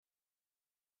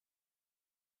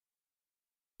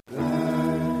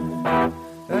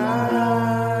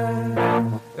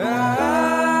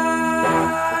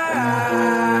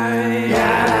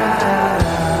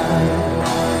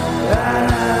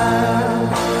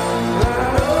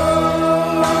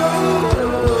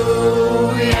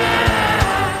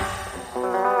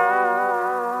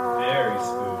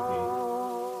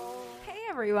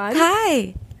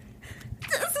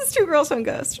girls, one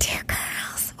ghost. 2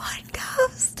 girls, 1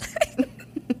 ghost.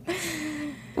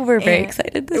 We're very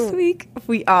excited this week.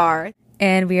 We are.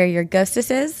 And we are your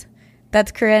ghostesses.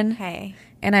 That's Corinne. Hey.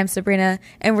 And I'm Sabrina.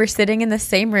 And we're sitting in the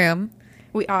same room.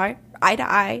 We are. Eye to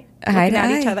eye. Looking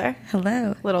at each other.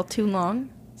 Hello. A little too long.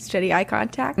 Steady eye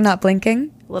contact. Not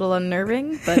blinking. A little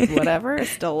unnerving, but whatever. I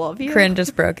still love you. Corinne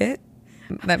just broke it.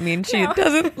 That means she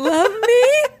doesn't love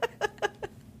me.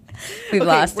 We've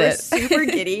lost we're it. Super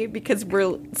giddy because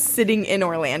we're sitting in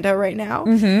Orlando right now.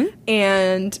 Mm-hmm.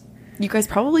 And you guys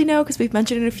probably know because we've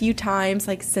mentioned it a few times,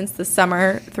 like since the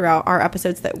summer throughout our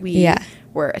episodes that we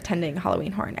were attending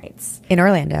Halloween Horror Nights. In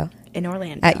Orlando.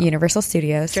 At Universal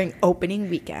Studios. During opening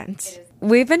weekend.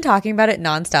 We've been talking about it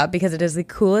nonstop because it is the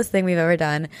coolest thing we've ever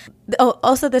done. Oh,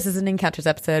 also, this is an Encounters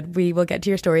episode. We will get to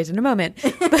your stories in a moment.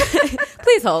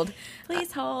 Please hold.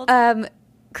 Please hold.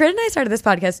 Corinne and I started this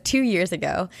podcast 2 years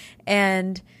ago.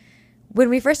 And when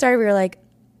we first started, we were like,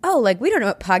 oh, like, we don't know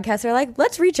what podcasts are like.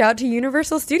 Let's reach out to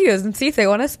Universal Studios and see if they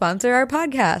want to sponsor our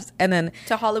podcast. And then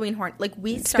to Halloween Horror, like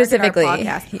we started our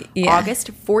podcast August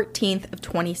 14th of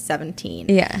 2017.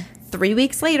 Yeah. 3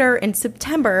 weeks later in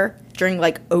September, during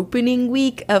like opening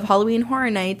week of Halloween Horror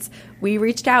Nights, we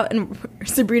reached out and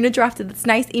Sabrina drafted this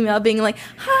nice email being like,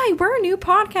 hi, we're a new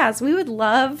podcast. We would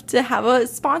love to have a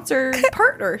sponsor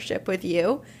partnership with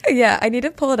you. Yeah, I need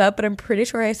to pull it up, but I'm pretty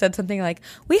sure I said something like,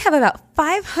 we have about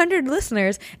 500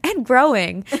 listeners and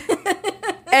growing.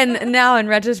 And now in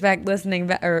retrospect, thinking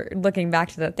back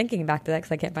to that,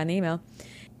 because I can't find the email.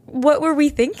 What were we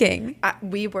thinking?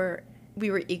 We were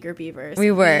eager beavers.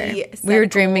 We were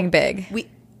dreaming big.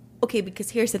 Because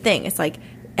here's the thing. It's like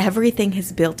everything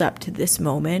has built up to this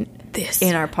moment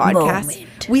in our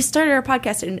podcast. We started our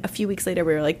podcast and a few weeks later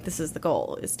we were like, this is the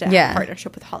goal, is to have a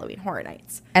partnership with Halloween Horror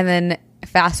Nights. And then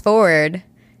fast forward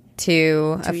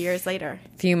to 2 years later.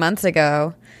 A few months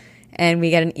ago, and we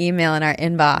get an email in our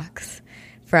inbox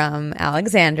from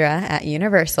Alexandra at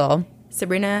Universal.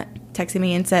 Sabrina texted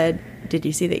me and said, did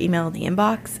you see the email in the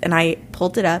inbox? And I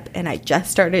pulled it up and I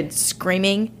just started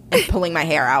screaming and pulling my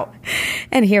hair out.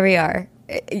 And here we are.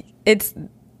 It's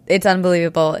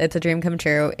unbelievable. It's a dream come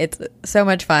true. It's so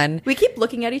much fun. We keep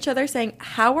looking at each other saying,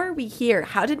 how are we here?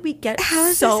 How did we get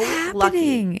so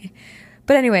lucky?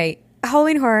 But anyway,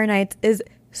 Halloween Horror Nights is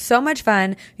so much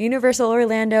fun. Universal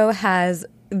Orlando has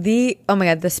the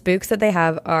spooks that they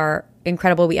have are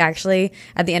incredible. We actually,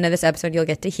 at the end of this episode, you'll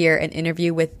get to hear an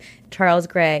interview with Charles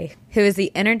Gray, who is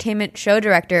the entertainment show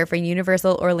director for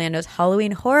Universal Orlando's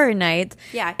Halloween Horror Nights.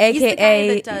 Yeah, AKA, he's the guy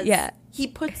that does, he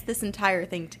puts this entire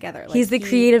thing together. Like, he's the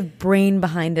creative brain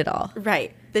behind it all.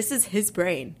 Right. This is his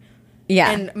brain. Yeah.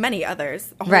 And many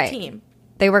others, a whole team.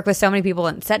 They work with so many people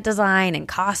in set design and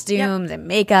costumes and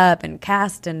makeup and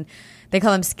cast, and they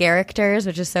call them characters,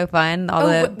 which is so fun. All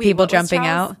the people jumping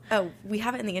out. Oh, we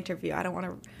have it in the interview. I don't want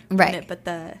to run it, but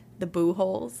the boo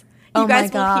holes. You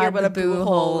guys will hear what a boo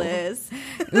hole is.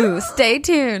 Ooh, stay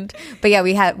tuned. But yeah,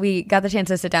 we got the chance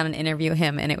to sit down and interview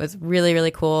him, and it was really,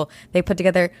 really cool. They put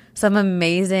together some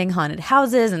amazing haunted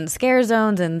houses and scare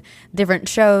zones and different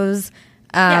shows.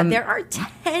 There are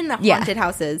 10 haunted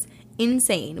houses.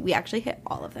 Insane. We actually hit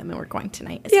all of them, and we're going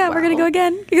tonight as well. We're going to go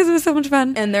again because it was so much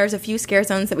fun. And there's a few scare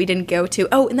zones that we didn't go to.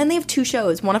 Oh, and then they have 2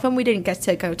 shows. One of them we didn't get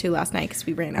to go to last night because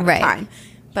we ran out of time.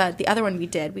 But the other one we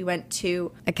did. We went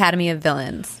to Academy of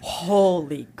Villains.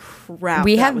 Holy crap.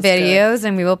 We have videos,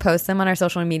 and we will post them on our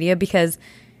social media because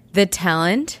the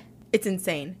talent. It's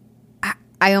insane.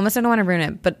 I almost don't want to ruin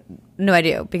it, but no, I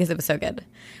do because it was so good.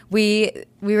 We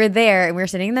were there, and we were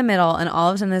sitting in the middle, and all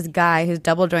of a sudden this guy who's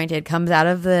double jointed comes out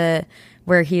of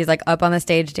where he's like up on the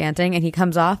stage dancing, and he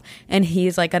comes off, and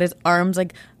he's like got his arms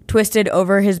like twisted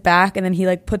over his back, and then he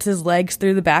like puts his legs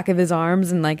through the back of his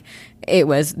arms, and like it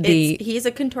was he's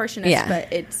a contortionist,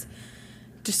 but it's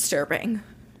disturbing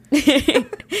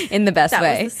in the best way.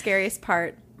 That was the scariest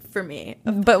part for me.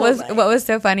 But what was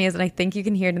so funny is, and I think you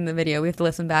can hear it in the video, we have to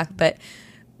listen back, but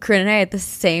Corinne and I at the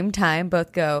same time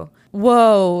both go,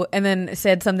 whoa, and then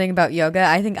said something about yoga.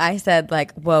 I think I said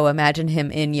like, whoa, imagine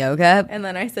him in yoga. And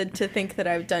then I said to think that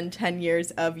I've done 10 years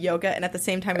of yoga, and at the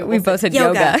same time we both said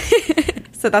yoga.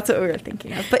 So that's what we were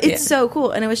thinking of. But it's so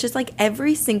cool. And it was just like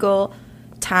every single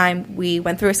time we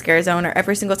went through a scare zone or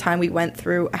every single time we went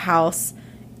through a house,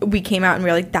 we came out and we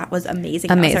were like, that was amazing.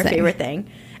 That was our favorite thing.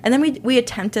 And then we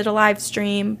attempted a live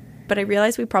stream, but I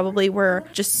realized we probably were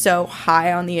just so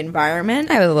high on the environment.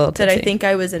 I was a little tipsy. That I think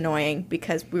I was annoying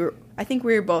because I think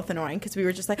we were both annoying because we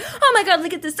were just like, oh my God,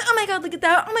 look at this. Oh my God, look at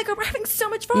that. Oh my God, we're having so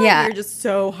much fun. Yeah. We were just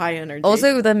so high energy.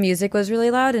 Also, the music was really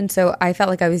loud, and so I felt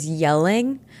like I was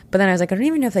yelling, But then I was like, I don't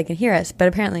even know if they can hear us. But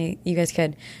apparently you guys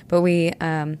could. But we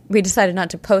decided not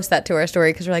to post that to our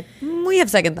story because we're like, we have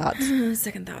second thoughts.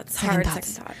 Second thoughts. Hard second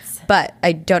thoughts. But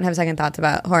I don't have second thoughts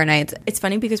about Horror Nights. It's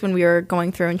funny because when we were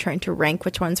going through and trying to rank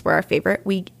which ones were our favorite,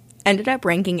 we ended up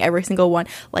ranking every single one.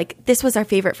 Like, this was our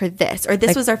favorite for this, or this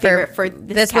like was our favorite for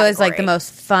this category. Was like the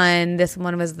most fun. This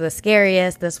one was the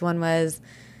scariest. This one was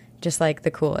just like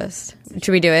the coolest.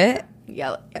 Should we do it?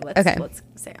 Yeah, let's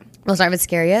say them. We'll start with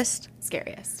scariest.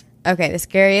 Scariest. Okay, the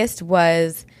scariest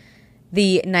was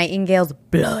the Nightingale's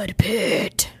blood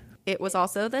pit. It was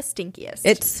also the stinkiest.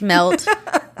 It smelled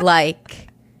like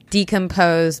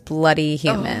decomposed, bloody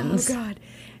humans. Oh God!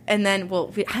 And then,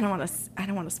 I don't want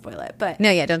to spoil it, but no,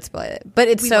 yeah, don't spoil it. But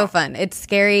it's so fun. It's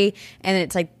scary, and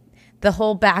it's like the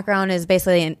whole background is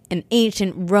basically an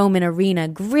ancient Roman arena.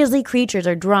 Grisly creatures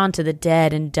are drawn to the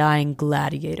dead and dying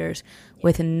gladiators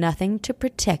with nothing to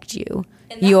protect you.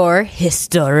 Your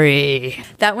history.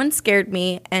 That one scared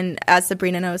me, and as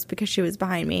Sabrina knows because she was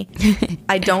behind me,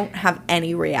 I don't have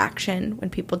any reaction when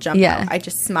people jump out. I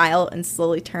just smile and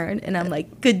slowly turn, and I'm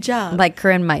like, good job. Like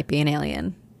Corinne might be an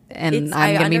alien, and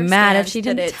I'm going to be mad if she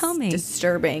didn't tell me. It's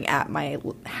disturbing at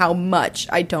how much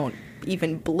I don't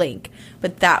even blink.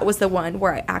 But that was the one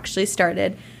where I actually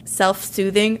started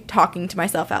self-soothing, talking to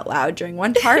myself out loud during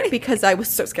one part because I was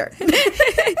so scared.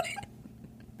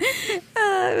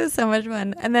 It was so much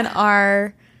fun. And then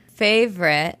our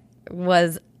favorite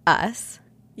was Us.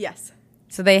 Yes.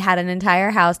 So they had an entire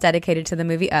house dedicated to the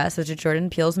movie Us, which is Jordan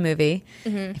Peele's movie.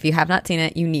 Mm-hmm. If you have not seen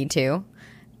it, you need to.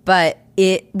 But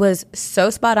it was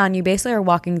so spot on. You basically are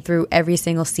walking through every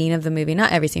single scene of the movie.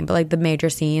 Not every scene, but like the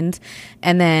major scenes.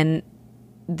 And then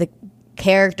the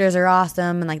characters are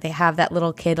awesome. And like they have that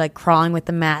little kid like crawling with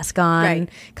the mask on,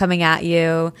 coming at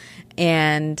you.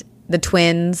 And the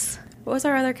twins. What was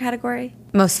our other category?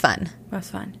 Most fun.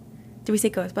 Most fun. Did we say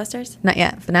Ghostbusters? Not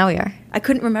yet, but now we are. I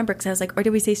couldn't remember because I was like, or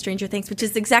did we say Stranger Things? Which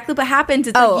is exactly what happens.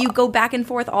 It's like you go back and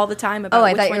forth all the time about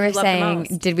which one you love the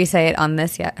most. Did we say it on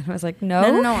this yet? I was like,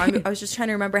 no. No. I was just trying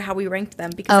to remember how we ranked them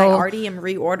because I already am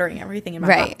reordering everything in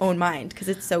my own mind because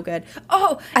it's so good.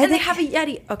 Oh, and they have a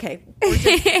Yeti. Okay.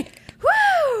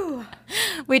 Woo!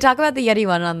 We talk about the Yeti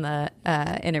one on the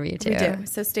interview too. We do.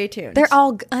 So stay tuned. They're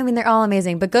all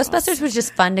amazing. But Ghostbusters was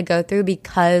just fun to go through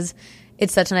because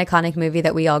it's such an iconic movie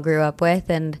that we all grew up with,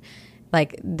 and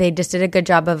like they just did a good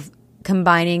job of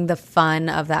combining the fun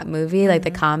of that movie, like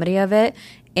the comedy of it,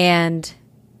 and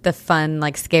the fun,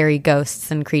 like scary ghosts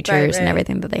and creatures and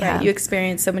everything that they have. You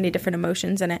experience so many different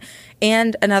emotions in it.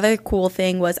 And another cool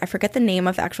thing was, I forget the name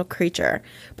of the actual creature,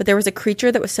 but there was a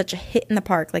creature that was such a hit in the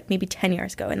park, like maybe 10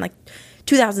 years ago, in like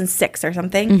 2006 or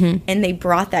something. Mm-hmm. And they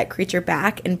brought that creature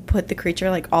back and put the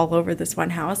creature like all over this one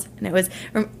house. And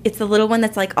it's the little one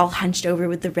that's like all hunched over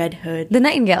with the red hood. The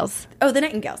Nightingales. Oh, the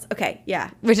Nightingales. Okay, yeah.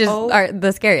 Which is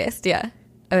the scariest, yeah.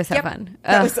 It was so fun.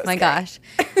 That was so my scary. Gosh.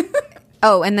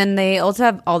 Oh, and then they also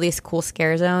have all these cool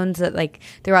scare zones that, like,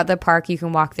 throughout the park you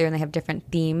can walk through, and they have different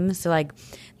themes. So, like,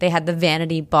 they had the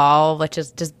Vanity Ball, which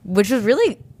was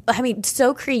really, I mean,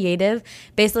 so creative.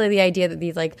 Basically, the idea that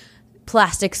these, like,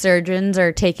 plastic surgeons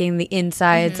are taking the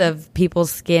insides of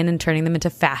people's skin and turning them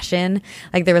into fashion.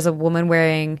 Like, there was a woman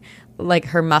wearing, like,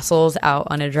 her muscles out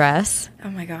on a dress. Oh,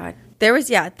 my God.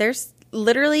 There's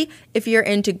literally, if you're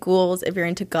into ghouls, if you're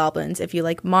into goblins, if you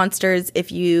like monsters, if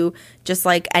you just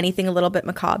like anything a little bit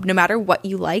macabre, no matter what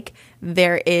you like,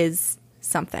 there is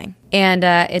something. And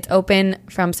it's open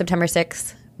from September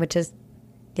 6th, which is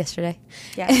yesterday,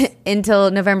 until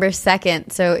November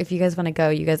 2nd. So if you guys want to go,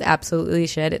 you guys absolutely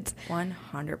should. It's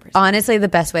 100%. Honestly the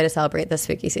best way to celebrate the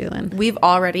spooky season. We've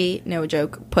already, no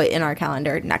joke, put in our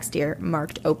calendar next year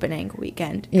marked opening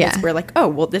weekend. Because we're like, oh,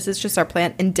 well, this is just our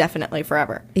plan indefinitely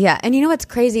forever. Yeah. And you know what's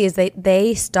crazy is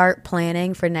they start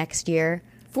planning for next year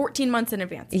 14 months in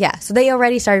advance. Yeah. So they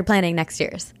already started planning next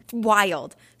year's.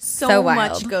 Wild. So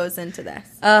much goes into this.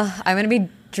 I'm going to be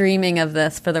dreaming of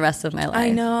this for the rest of my life. I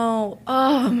know.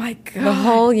 Oh my God. The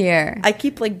whole year. I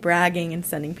keep like bragging and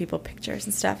sending people pictures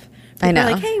and stuff. I know.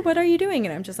 They're like, hey, what are you doing?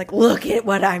 And I'm just like, look at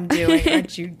what I'm doing.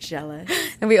 Aren't you jealous?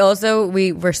 And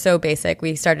we were so basic.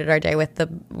 We started our day with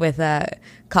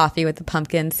coffee with the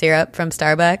pumpkin syrup from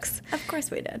Starbucks. Of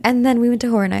course we did. And then we went to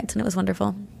Horror Nights, and it was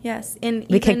wonderful. Yes. And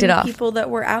we kicked it off. People that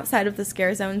were outside of the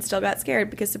scare zone still got scared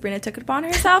because Sabrina took it upon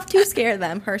herself to scare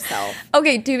them herself.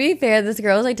 Okay, to be fair, this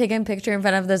girl was like taking a picture in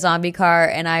front of the zombie car,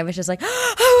 and I was just like, oh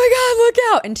my God,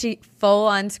 look out. And she full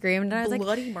on screamed, and I was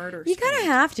bloody murder. You kind of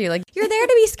have to. Like, you're there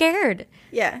to be scared.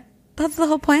 Yeah. That's the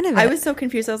whole point of it. I was so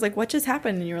confused. I was like, what just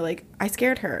happened? And you were like, I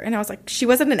scared her. And I was like, she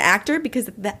wasn't an actor, because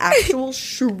the actual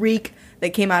shriek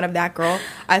that came out of that girl,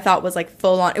 I thought was like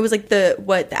full on. It was like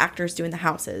what the actors do in the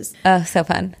houses. Oh, so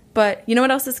fun. But you know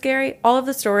what else is scary? All of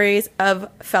the stories of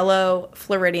fellow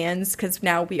Floridians, because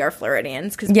now we are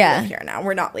Floridians, because we live here now.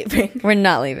 We're not leaving. We're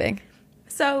not leaving.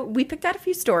 So we picked out a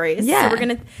few stories. Yeah.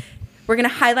 So we're gonna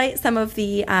highlight some of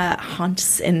the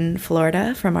haunts in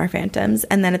Florida from our phantoms,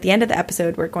 and then at the end of the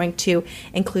episode, we're going to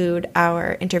include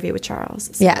our interview with Charles.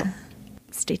 So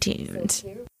stay tuned.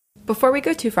 Before we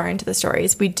go too far into the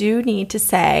stories, we do need to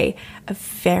say a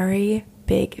very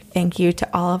big thank you to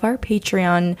all of our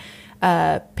Patreon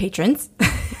patrons.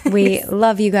 We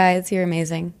love you guys. You're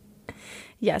amazing.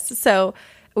 Yes. So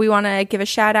we want to give a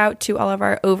shout out to all of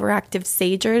our overactive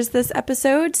sagers this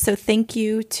episode. So thank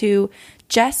you to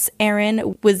Jess,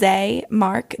 Aaron, Wizay,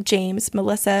 Mark, James,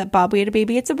 Melissa, Bob, we had a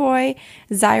baby, it's a boy,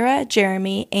 Zyra,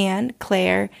 Jeremy, Anne,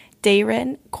 Claire,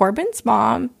 Darren, Corbin's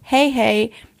mom,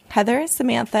 Hey, Heather,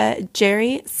 Samantha,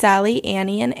 Jerry, Sally,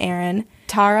 Annie, and Aaron,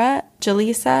 Tara,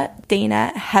 Jaleesa, Dana,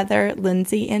 Heather,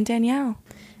 Lindsay, and Danielle.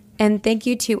 And thank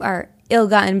you to our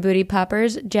ill-gotten booty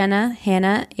poppers, Jenna,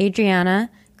 Hannah, Adriana,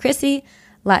 Chrissy,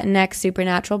 Latinx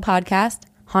Supernatural Podcast,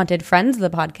 Haunted Friends the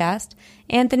Podcast,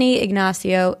 Anthony,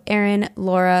 Ignacio, Aaron,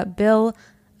 Laura, Bill,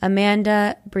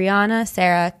 Amanda, Brianna,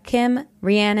 Sarah, Kim,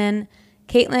 Rhiannon,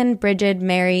 Caitlin, Bridget,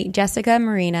 Mary, Jessica,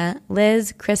 Marina,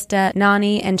 Liz, Krista,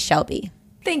 Nani, and Shelby.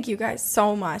 Thank you guys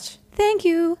so much. Thank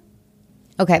you.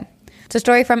 Okay, it's a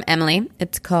story from Emily.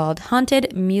 It's called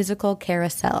Haunted Musical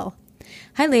Carousel.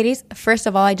 Hi, ladies. First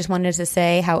of all, I just wanted to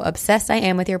say how obsessed I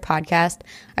am with your podcast.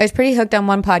 I was pretty hooked on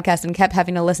one podcast and kept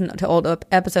having to listen to old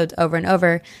episodes over and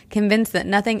over, convinced that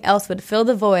nothing else would fill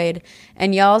the void,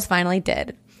 and y'all's finally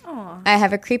did. Aww. I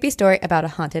have a creepy story about a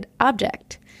haunted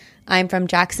object. I'm from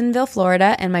Jacksonville,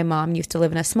 Florida, and my mom used to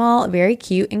live in a small, very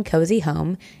cute and cozy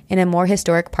home in a more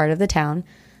historic part of the town,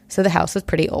 so the house was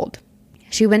pretty old.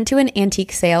 She went to an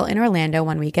antique sale in Orlando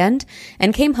one weekend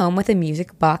and came home with a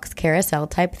music box carousel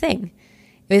type thing.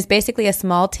 It was basically a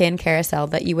small tin carousel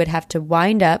that you would have to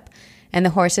wind up and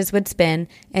the horses would spin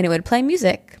and it would play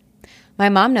music. My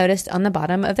mom noticed on the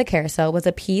bottom of the carousel was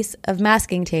a piece of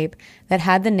masking tape that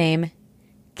had the name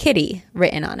Kitty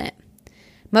written on it,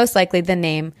 most likely the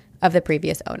name of the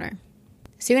previous owner.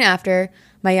 Soon after,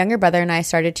 my younger brother and I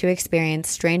started to experience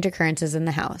strange occurrences in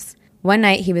the house. One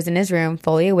night he was in his room,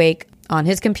 fully awake, on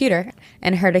his computer,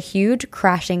 and heard a huge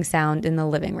crashing sound in the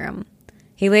living room.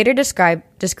 He later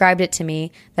described it to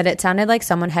me that it sounded like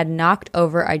someone had knocked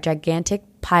over a gigantic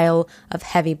pile of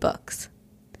heavy books.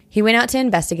 He went out to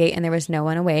investigate and there was no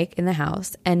one awake in the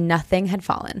house and nothing had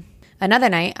fallen. Another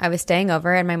night, I was staying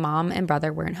over and my mom and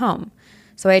brother weren't home.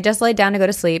 So I just laid down to go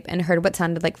to sleep and heard what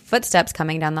sounded like footsteps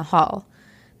coming down the hall.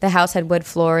 The house had wood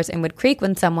floors and would creak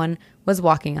when someone was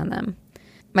walking on them.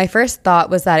 My first thought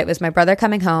was that it was my brother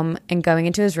coming home and going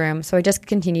into his room, so I just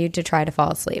continued to try to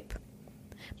fall asleep.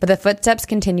 But the footsteps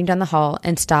continued down the hall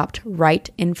and stopped right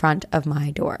in front of my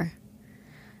door.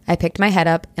 I picked my head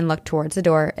up and looked towards the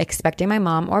door, expecting my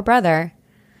mom or brother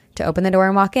to open the door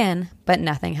and walk in, but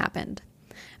nothing happened.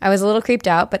 I was a little creeped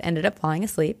out, but ended up falling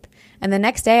asleep. And the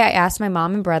next day, I asked my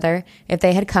mom and brother if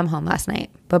they had come home last night,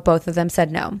 but both of them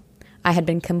said no. I had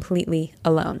been completely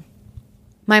alone.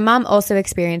 My mom also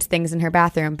experienced things in her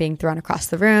bathroom being thrown across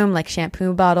the room, like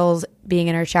shampoo bottles being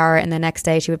in her shower, and the next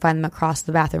day she would find them across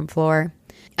the bathroom floor.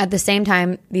 At the same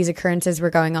time these occurrences were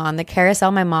going on, the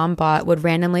carousel my mom bought would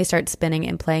randomly start spinning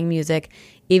and playing music,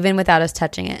 even without us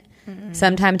touching it. Mm-mm.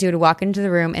 Sometimes you would walk into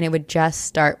the room and it would just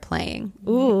start playing.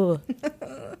 Ooh.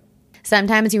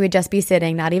 Sometimes you would just be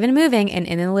sitting, not even moving, and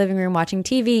in the living room watching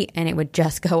TV, and it would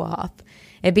just go off.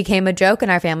 It became a joke in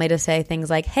our family to say things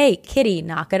like, "Hey, kitty,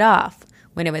 knock it off,"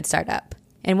 when it would start up.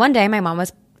 And one day, my mom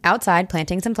was outside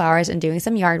planting some flowers and doing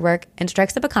some yard work and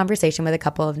strikes up a conversation with a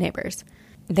couple of neighbors.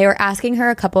 They were asking her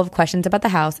a couple of questions about the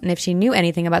house and if she knew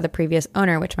anything about the previous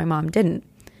owner, which my mom didn't.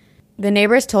 The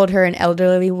neighbors told her an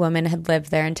elderly woman had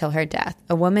lived there until her death,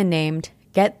 a woman named,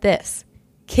 get this,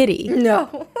 Kitty.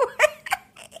 No.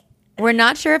 We're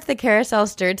not sure if the carousel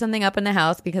stirred something up in the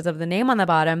house because of the name on the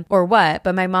bottom or what,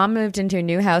 but my mom moved into a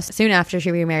new house soon after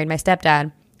she remarried my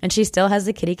stepdad, and she still has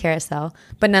the kitty carousel,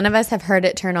 but none of us have heard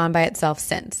it turn on by itself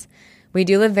since. We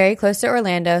do live very close to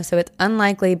Orlando, so it's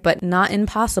unlikely but not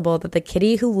impossible that the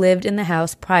kitty who lived in the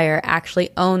house prior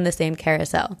actually owned the same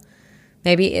carousel.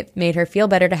 Maybe it made her feel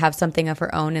better to have something of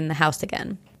her own in the house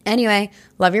again. Anyway,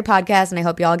 love your podcast, and I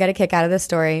hope you all get a kick out of this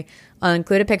story. I'll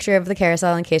include a picture of the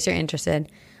carousel in case you're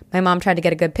interested. My mom tried to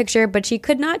get a good picture, but she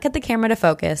could not get the camera to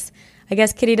focus. I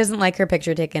guess Kitty doesn't like her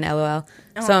picture taken, LOL.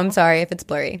 Aww. So I'm sorry if it's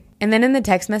blurry. And then in the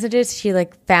text messages, she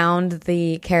found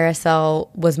the carousel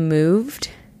was moved.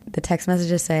 The text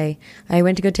messages say, I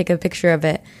went to go take a picture of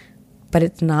it, but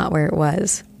it's not where it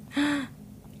was.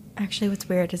 Actually, what's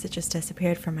weird is it just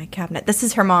disappeared from my cabinet. This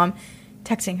is her mom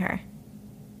Texting her.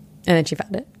 And then she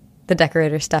found it. The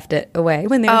decorator stuffed it away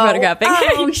when they were photographing.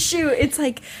 Oh, shoot. It's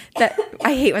like that.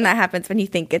 I hate when that happens, when you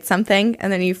think it's something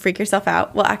and then you freak yourself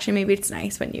out. Well, actually, maybe it's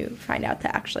nice when you find out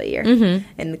that actually you're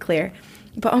in the clear.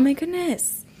 But oh my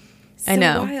goodness. So I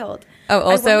know. Wild. Oh,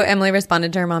 also, Emily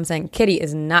responded to her mom saying, Kitty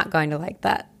is not going to like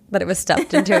that it was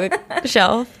stuffed into a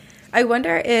shelf. I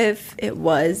wonder if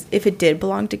it did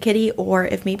belong to Kitty, or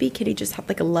if maybe Kitty just had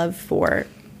like a love for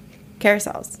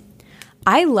carousels.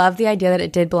 I love the idea that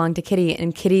it did belong to Kitty,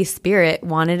 and Kitty's spirit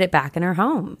wanted it back in her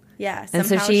home. Yeah. And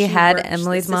so she had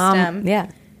Emily's mom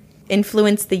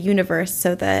influence the universe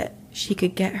so that she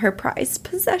could get her prized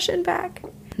possession back.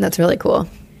 That's really cool.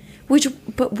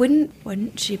 But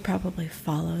wouldn't she probably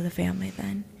follow the family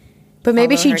then? But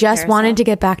maybe she just wanted to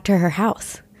get back to her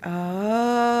house.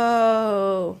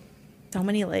 Oh, so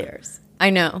many layers. I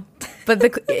know.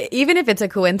 But even if it's a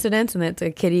coincidence and it's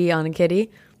a kitty on a kitty,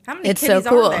 how many it's kitties so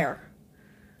cool. are there?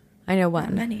 I know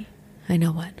one. Not many. I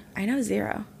know one. I know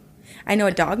 0. I know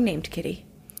a dog named Kitty.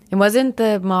 And wasn't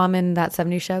the mom in that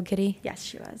 70s show Kitty? Yes,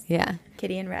 she was. Yeah.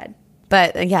 Kitty in red.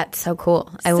 But yeah, it's so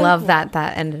cool. I love that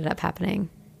ended up happening.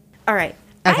 All right.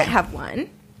 Okay. I have one.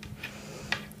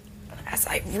 As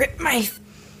I rip my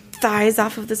thighs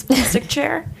off of this plastic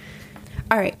chair.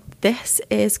 All right. This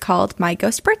is called My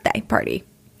Ghost Birthday Party.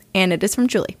 And it is from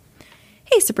Julie.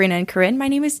 Hey, Sabrina and Corinne. My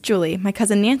name is Julie. My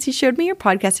cousin Nancy showed me your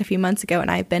podcast a few months ago,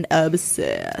 and I've been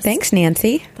obsessed. Thanks,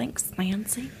 Nancy. Thanks,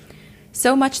 Nancy.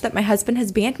 So much that my husband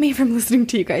has banned me from listening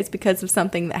to you guys because of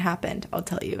something that happened. I'll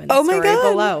tell you in the story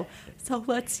below. So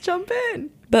let's jump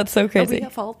in. That's so crazy. Are we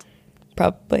at fault?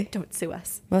 Probably. Don't sue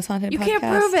us. Most Haunted You Podcast. can't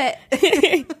prove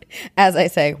it. As I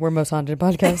say, we're Most Haunted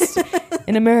Podcast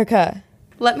in America.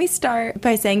 Let me start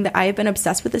by saying that I have been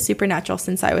obsessed with the supernatural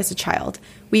since I was a child.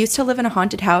 We used to live in a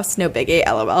haunted house, no biggie,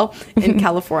 LOL, in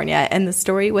California, and the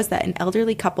story was that an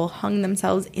elderly couple hung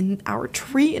themselves in our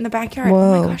tree in the backyard. Whoa.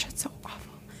 Oh my gosh, that's so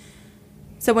awful.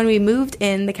 So when we moved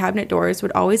in, the cabinet doors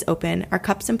would always open, our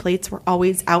cups and plates were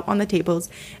always out on the tables,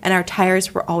 and our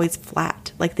tires were always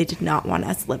flat, like they did not want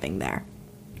us living there.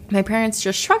 My parents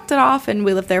just shrugged it off, and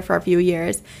we lived there for a few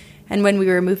years. And when we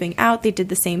were moving out, they did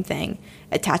the same thing.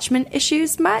 Attachment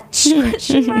issues much?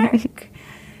 Question mark.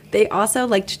 They also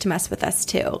liked to mess with us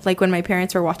too. Like when my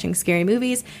parents were watching scary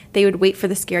movies, they would wait for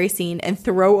the scary scene and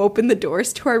throw open the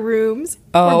doors to our rooms.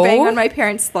 Or bang on my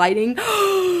parents' sliding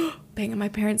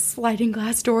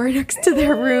glass door next to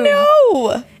their room.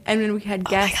 No! And when we had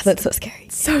guests. Oh my God, that's so scary.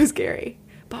 So scary.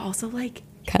 But also like.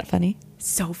 Kind of funny.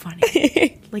 So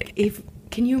funny.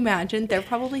 Can you imagine? They're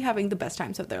probably having the best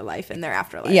times of their life in their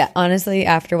afterlife. Yeah, honestly,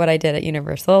 after what I did at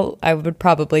Universal, I would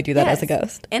probably do that as a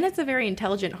ghost. And it's a very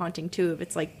intelligent haunting, too, if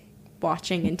it's like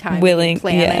watching and timing,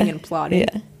 planning and plotting.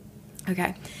 Yeah.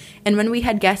 Okay. And when we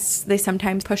had guests, they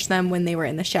sometimes pushed them when they were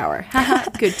in the shower.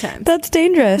 Good times. That's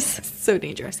dangerous. So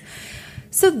dangerous.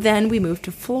 So then we moved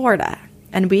to Florida.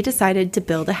 And we decided to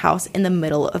build a house in the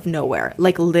middle of nowhere,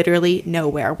 like literally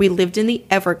nowhere. We lived in the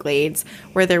Everglades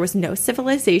where there was no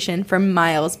civilization for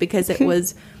miles because it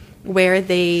was where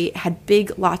they had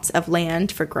big lots of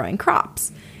land for growing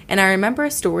crops. And I remember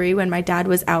a story when my dad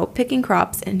was out picking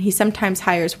crops and he sometimes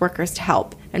hires workers to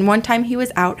help. And one time he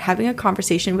was out having a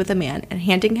conversation with a man and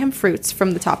handing him fruits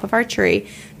from the top of our tree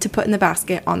to put in the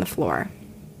basket on the floor.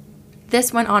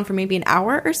 This went on for maybe an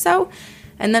hour or so.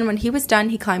 And then when he was done,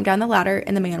 he climbed down the ladder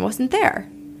and the man wasn't there.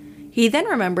 He then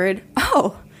remembered,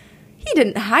 he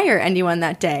didn't hire anyone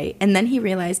that day. And then he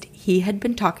realized he had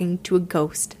been talking to a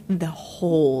ghost the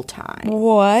whole time.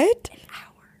 What?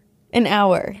 An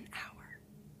hour.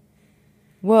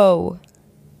 Whoa.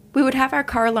 We would have our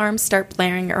car alarms start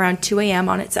blaring around 2 a.m.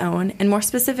 on its own. And more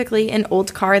specifically, an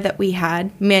old car that we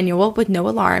had, manual with no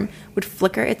alarm, would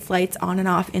flicker its lights on and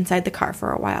off inside the car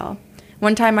for a while.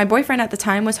 One time, my boyfriend at the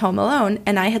time was home alone,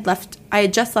 and I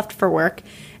had just left for work,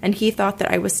 and he thought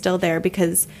that I was still there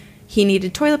because he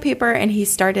needed toilet paper, and he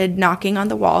started knocking on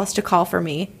the walls to call for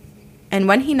me. And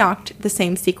when he knocked, the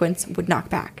same sequence would knock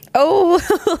back.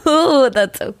 Oh,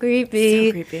 that's so creepy.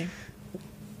 So creepy.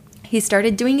 He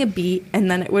started doing a beat,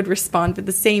 and then it would respond with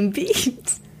the same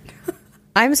beat.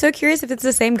 I'm so curious if it's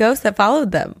the same ghost that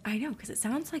followed them. I know, because it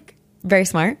sounds like... Very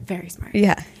smart. Very smart.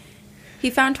 Yeah. He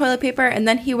found toilet paper, and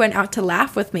then he went out to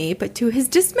laugh with me, but to his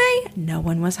dismay, no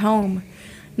one was home.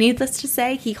 Needless to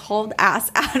say, he hauled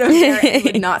ass out of there and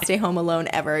would not stay home alone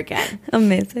ever again.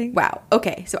 Amazing. Wow.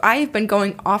 Okay, so I have been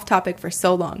going off topic for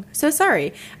so long. So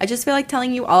sorry. I just feel like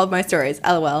telling you all of my stories,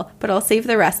 LOL, but I'll save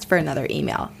the rest for another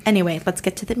email. Anyway, let's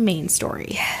get to the main story.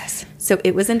 Yes. So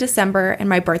it was in December, and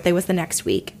my birthday was the next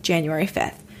week, January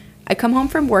 5th. I come home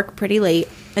from work pretty late,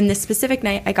 and this specific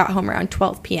night I got home around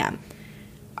 12 p.m.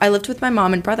 I lived with my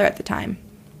mom and brother at the time.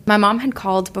 My mom had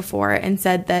called before and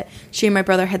said that she and my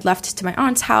brother had left to my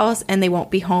aunt's house and they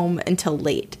won't be home until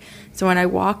late. So when I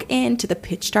walk into the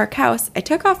pitch dark house, I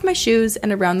took off my shoes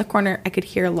and around the corner I could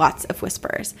hear lots of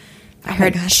whispers. I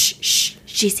heard, shh, shh,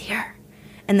 she's here.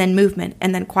 And then movement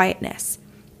and then quietness.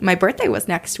 My birthday was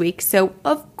next week, so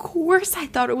of course I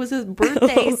thought it was a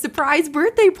birthday, surprise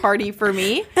birthday party for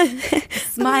me.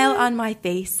 Smile on my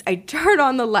face. I turn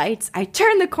on the lights. I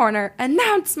turn the corner,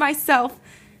 announce myself,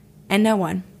 and no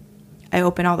one. I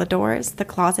open all the doors, the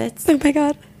closets. Oh my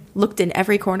God. Looked in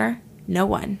every corner. No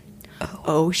one.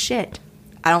 Oh shit.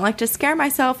 I don't like to scare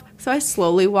myself, so I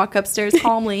slowly walk upstairs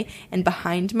calmly, and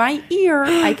behind my ear,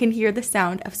 I can hear the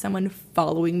sound of someone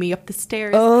following me up the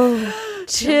stairs. Oh,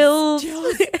 chills.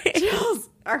 Chills.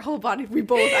 Our whole body,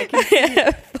 I can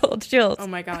see. Full chills. Oh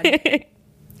my God.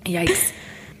 Yikes.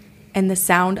 And the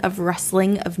sound of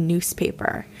rustling of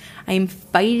newspaper. I am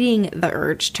fighting the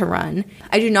urge to run.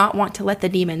 I do not want to let the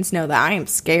demons know that I am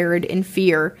scared and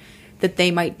fear that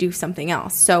they might do something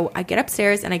else. So I get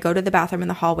upstairs and I go to the bathroom in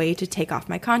the hallway to take off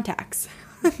my contacts.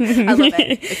 I love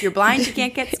it. If you're blind, you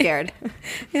can't get scared.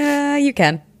 Yeah, you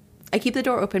can. I keep the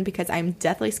door open because I'm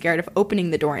deathly scared of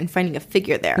opening the door and finding a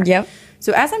figure there. Yep.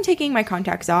 So as I'm taking my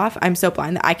contacts off, I'm so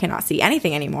blind that I cannot see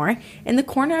anything anymore. In the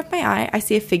corner of my eye, I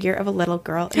see a figure of a little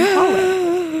girl in the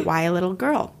hallway. Why a little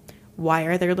girl? Why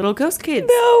are there little ghost kids?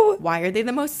 No. Why are they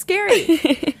the most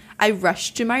scary? I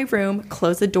rush to my room,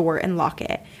 close the door, and lock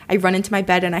it. I run into my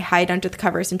bed and I hide under the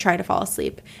covers and try to fall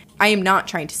asleep. I am not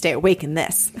trying to stay awake in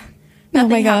this.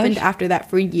 Nothing happened after that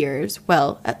for years.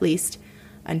 Well, at least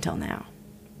until now.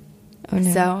 Oh,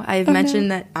 no. So I've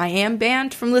mentioned that I am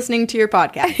banned from listening to your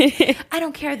podcast. I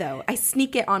don't care, though. I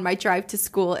sneak it on my drive to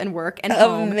school and work and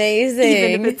home. Amazing.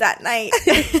 Even if it's at night.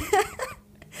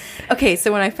 Okay,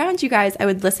 so when I found you guys, I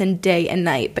would listen day and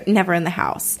night, but never in the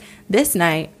house. This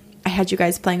night, I had you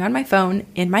guys playing on my phone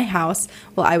in my house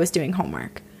while I was doing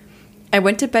homework. I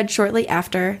went to bed shortly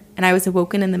after, and I was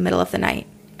awoken in the middle of the night.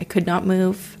 I could not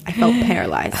move. I felt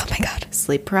paralyzed. Oh, my God.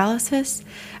 Sleep paralysis?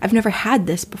 I've never had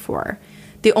this before.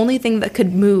 The only thing that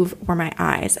could move were my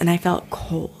eyes, and I felt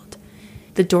cold.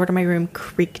 The door to my room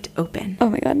creaked open. Oh,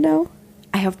 my God, no.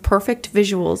 I have perfect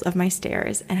visuals of my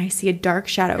stairs, and I see a dark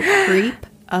shadow creep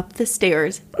up the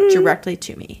stairs directly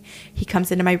to me. He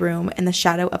comes into my room in the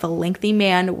shadow of a lengthy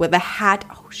man with a hat.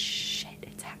 Oh, shit,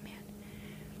 it's Hat Man.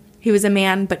 He was a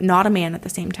man, but not a man at the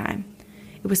same time.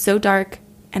 It was so dark,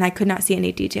 and I could not see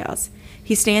any details.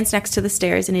 He stands next to the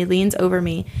stairs, and he leans over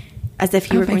me as if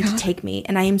he were going to take me,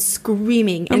 and I am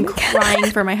screaming and crying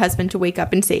for my husband to wake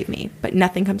up and save me, but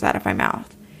nothing comes out of my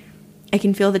mouth. I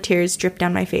can feel the tears drip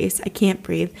down my face. I can't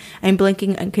breathe. I'm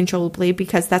blinking uncontrollably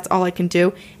because that's all I can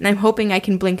do, and I'm hoping I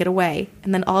can blink it away.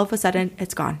 And then all of a sudden,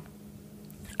 it's gone.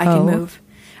 I can move.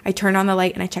 I turn on the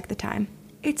light and I check the time.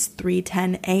 It's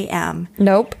 3:10 a.m.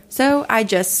 Nope. So I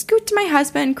just scoot to my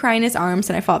husband, cry in his arms,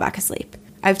 and I fall back asleep.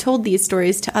 I've told these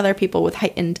stories to other people with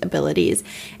heightened abilities,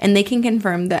 and they can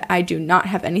confirm that I do not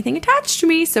have anything attached to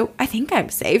me, so I think I'm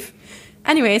safe.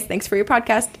 Anyways, thanks for your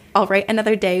podcast. I'll write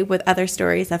another day with other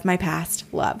stories of my past.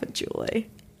 Love, Julie.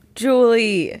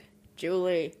 Julie.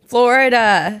 Julie.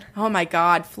 Florida. Oh my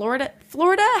God. Florida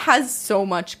has so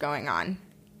much going on.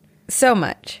 So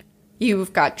much.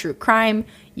 You've got true crime.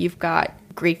 You've got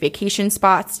great vacation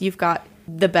spots. You've got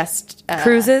the best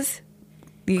cruises.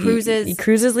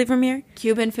 Cruises leave from here.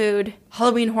 Cuban food.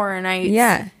 Halloween Horror Nights.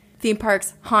 Yeah. Theme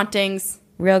parks. Hauntings.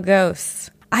 Real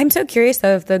ghosts. I'm so curious,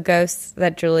 though, if the ghosts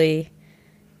that Julie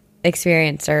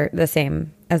experienced are the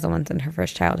same as the ones in her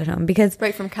first childhood home. Because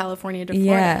right from California to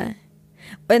Florida. Yeah.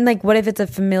 And, like, what if it's a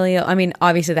familial... I mean,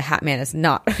 obviously the Hat Man is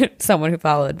not someone who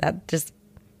followed that. Just,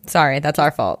 sorry, that's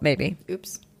our fault, maybe.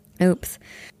 Oops.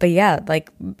 But, yeah, like,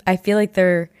 I feel like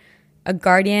they're a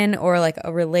guardian or, like,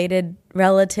 a related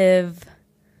relative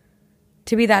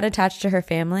to be that attached to her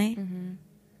family. Mm-hmm.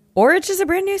 Or it's just a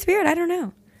brand new spirit. I don't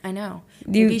know. I know.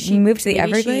 You moved to the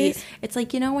Everglades? It's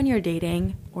like, you know, when you're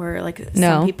dating or, like,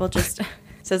 some people just...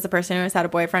 Says the person who has had a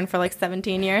boyfriend for like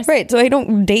 17 years. Right, so I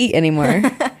don't date anymore.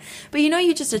 But you know,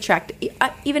 you just attract,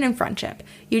 even in friendship,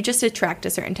 you just attract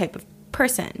a certain type of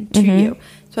person to you.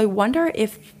 So I wonder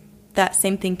if that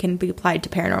same thing can be applied to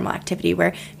paranormal activity,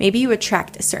 where maybe you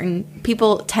attract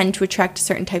people tend to attract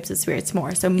certain types of spirits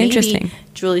more. So maybe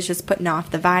Julie's just putting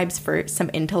off the vibes for some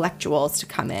intellectuals to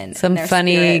come in. Some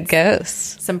funny spirits,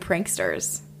 ghosts. Some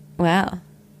pranksters. Wow.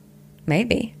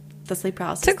 Maybe. The sleep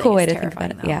paralysis. It's a cool way to think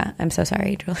about it. Though. Yeah, I'm so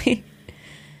sorry, Julie.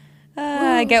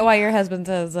 I get why your husband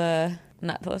says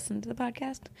not to listen to the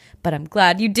podcast, but I'm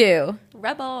glad you do.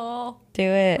 Rebel. Do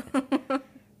it.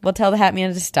 We'll tell the Hat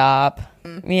Man to stop.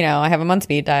 You know, I have him on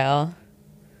speed dial.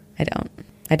 I don't.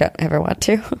 I don't ever want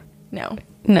to. No.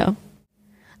 No.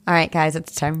 All right, guys,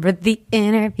 it's time for the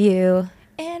interview.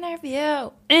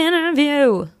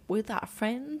 Interview. With our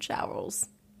friend Charles.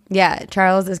 Yeah,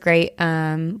 Charles is great.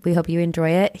 We hope you enjoy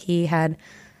it.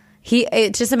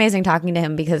 It's just amazing talking to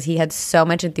him because he had so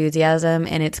much enthusiasm,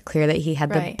 and it's clear that he had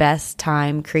the best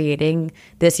time creating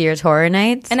this year's Horror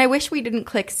Nights. And I wish we didn't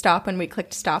click stop when we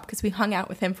clicked stop, because we hung out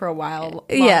with him for a while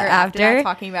longer after that,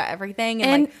 talking about everything,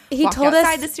 and like he walked told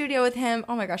outside us the studio with him.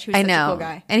 Oh my gosh, he was such a cool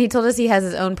guy. And he told us he has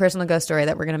his own personal ghost story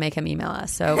that we're going to make him email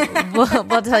us. So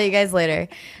we'll tell you guys later.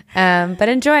 But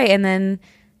enjoy, and then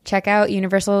check out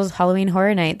Universal's Halloween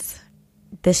Horror Nights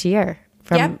this year.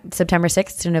 From September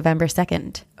 6th to November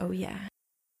 2nd. Oh, yeah.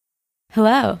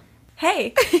 Hello.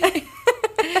 Hey.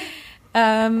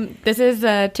 This is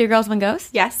Two Girls, One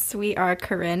Ghost. Yes, we are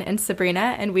Corinne and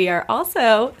Sabrina, and we are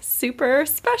also super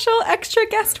special extra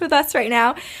guest with us right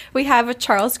now. We have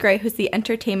Charles Gray, who's the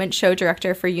entertainment show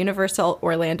director for Universal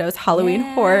Orlando's Halloween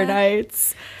Horror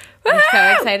Nights. We're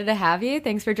so excited to have you.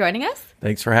 Thanks for joining us.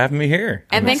 Thanks for having me here.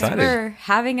 And thanks for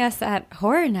having us at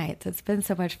Horror Nights. It's been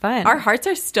so much fun. Our hearts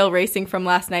are still racing from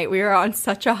last night. We were on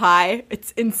such a high.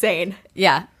 It's insane.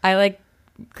 Yeah. I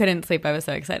couldn't sleep. I was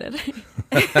so excited.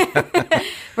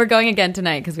 We're going again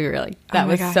tonight because we were that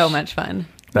was so much fun.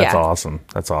 That's awesome.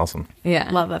 That's awesome. Yeah.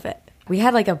 Love of it. We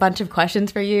had a bunch of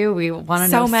questions for you. We want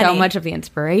to know so much of the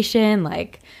inspiration.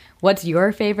 What's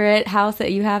your favorite house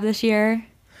that you have this year?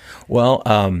 Well,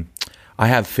 I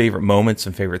have favorite moments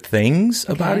and favorite things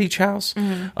about each house,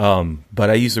 but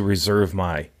I usually reserve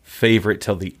my favorite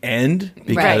till the end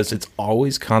because it's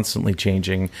always constantly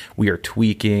changing. We are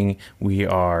tweaking. We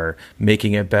are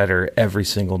making it better every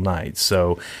single night.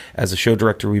 So as a show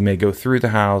director, we may go through the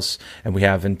house and we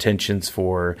have intentions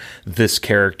for this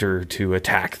character to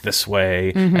attack this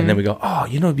way. And then we go,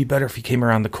 it'd be better if he came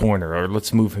around the corner, or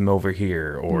let's move him over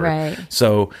here. Or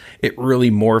so it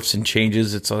really morphs and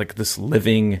changes. It's like this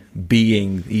living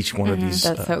being, each one of these.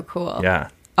 That's so cool. Yeah.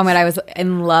 Oh my God, I was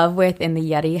in love in the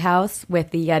Yeti house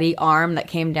with the Yeti arm that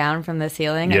came down from the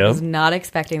ceiling. Yep. I was not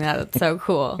expecting that. It's so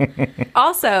cool.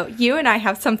 Also, you and I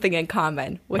have something in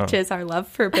common, which is our love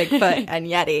for Bigfoot and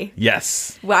Yeti.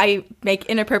 Yes. I make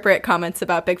inappropriate comments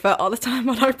about Bigfoot all the time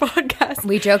on our podcast.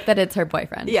 We joke that it's her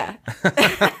boyfriend. Yeah.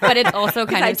 But it's also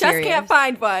kind of serious. I just can't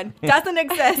find one. Doesn't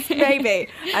exist. Maybe.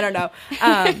 I don't know.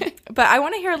 But I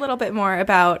want to hear a little bit more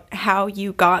about how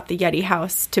you got the Yeti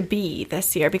house to be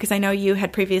this year, because I know you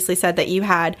had previously said that you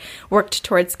had worked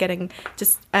towards getting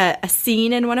just a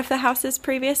scene in one of the houses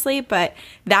previously, but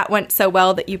that went so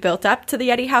well that you built up to the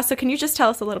Yeti house. So can you just tell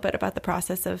us a little bit about the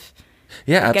process of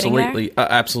absolutely.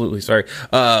 Absolutely. Sorry.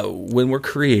 When we're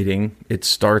creating, it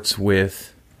starts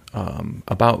with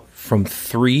about from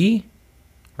 3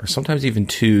 or sometimes even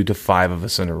 2 to 5 of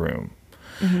us in a room.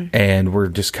 And we're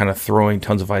just kind of throwing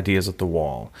tons of ideas at the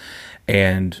wall.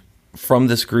 And from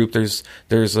this group,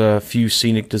 there's a few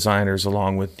scenic designers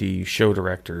along with the show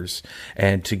directors,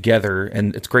 and together,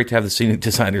 and it's great to have the scenic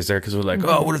designers there because we're like,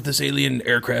 oh, what if this alien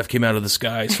aircraft came out of the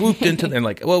sky, swooped into them,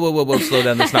 like, whoa, slow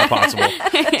down, that's not possible.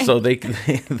 So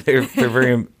they're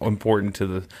very important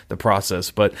to the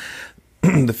process, but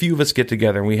the few of us get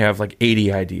together and we have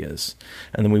 80 ideas,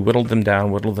 and then we whittle them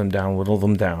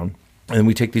down. And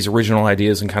we take these original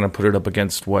ideas and kind of put it up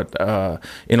against what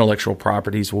intellectual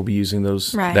properties we'll be using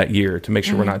those that year to make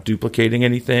sure we're not duplicating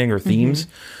anything or themes.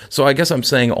 So I guess I'm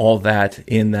saying all that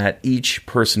in that each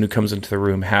person who comes into the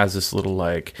room has this little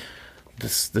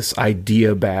this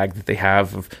idea bag that they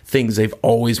have of things they've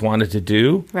always wanted to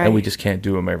do, and we just can't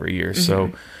do them every year.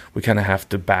 So we kind of have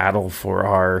to battle for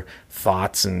our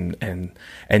thoughts, and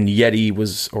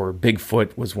Yeti or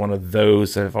Bigfoot was one of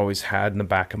those that I've always had in the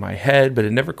back of my head, but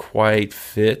it never quite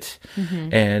fit.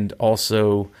 And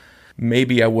also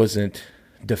maybe I wasn't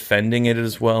defending it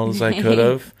as well as I could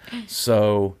have.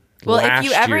 So if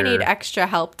you ever need extra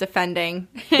help defending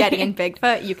Yeti and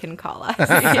Bigfoot, you can call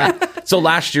us. So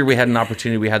last year we had an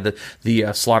opportunity. We had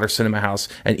the Slaughter Cinema House,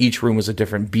 and each room was a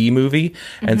different B movie.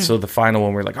 And so the final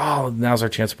one, we were like, oh, now's our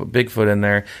chance to put Bigfoot in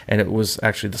there. And it was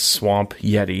actually the Swamp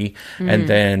Yeti. And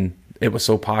then it was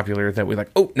so popular that we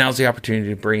now's the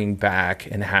opportunity to bring back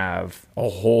and have a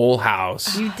whole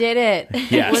house. You did it.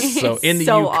 Yes. So in the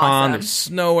Yukon, awesome. There's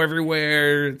snow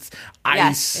everywhere. It's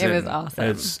ice. Yes, it was awesome.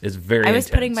 It's very I was intense.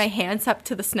 putting my hands up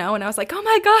to the snow, and I was like, oh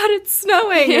my God, it's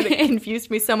snowing. And it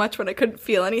confused me so much when I couldn't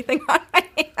feel anything on my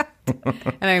hand.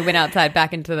 And I went outside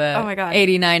back into the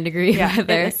 89-degree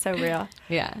weather. It was so real.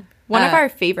 Yeah. One of our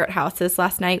favorite houses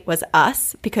last night was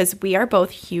Us, because we are both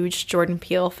huge Jordan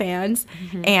Peele fans.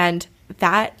 And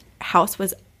that house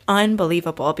was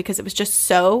unbelievable because it was just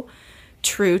so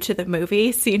true to the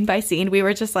movie, scene by scene. We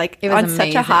were just like on amazing.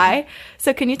 such a high.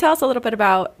 So can you tell us a little bit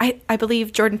about, I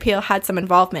believe Jordan Peele had some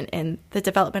involvement in the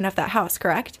development of that house,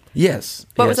 correct? Yes.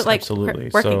 What was it like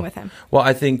absolutely. working with him? Well,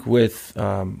 I think with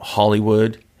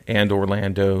Hollywood and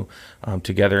Orlando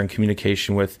together in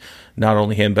communication with not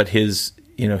only him, but his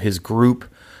group,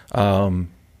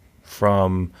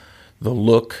 from the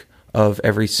look of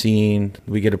every scene,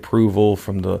 we get approval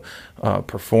from the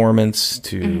performance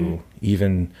to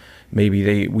even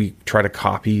maybe we try to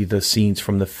copy the scenes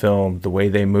from the film, the way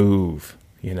they move,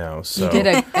 so. You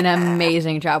did an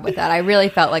amazing job with that. I really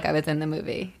felt like I was in the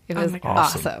movie. It was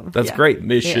awesome. That's great.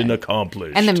 Mission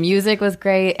accomplished. And the music was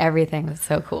great. Everything was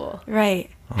so cool.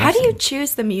 Right. Awesome. How do you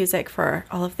choose the music for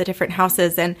all of the different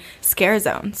houses and scare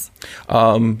zones?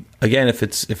 Again, if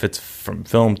it's from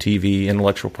film, TV,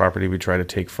 intellectual property, we try to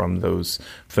take from those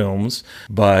films.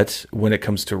 But when it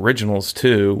comes to originals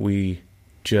too,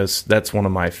 that's one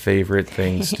of my favorite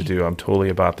things to do. I'm totally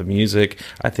about the music.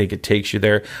 I think it takes you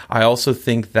there. I also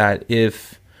think that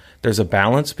if there's a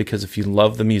balance, because if you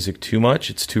love the music too much,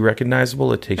 it's too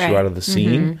recognizable. It takes you out of the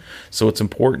scene. So it's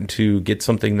important to get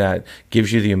something that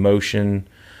gives you the emotion,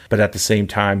 but at the same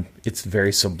time, it's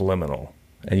very subliminal.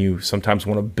 And you sometimes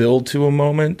want to build to a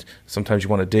moment. Sometimes you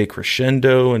want to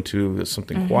decrescendo into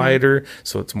something quieter,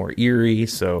 so it's more eerie.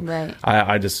 So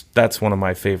that's one of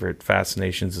my favorite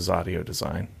fascinations is audio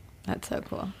design. That's so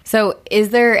cool. So is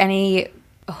there any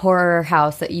horror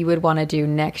house that you would want to do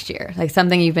next year? Like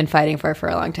something you've been fighting for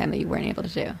a long time that you weren't able to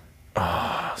do?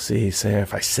 Say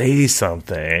if I say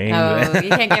something. Oh, you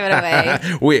can't give it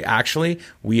away.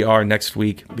 We are next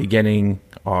week beginning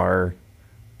our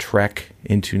trek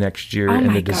into next year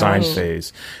in the design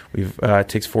phase. It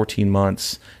takes 14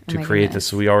 months to create this,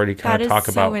 so we already kind of talk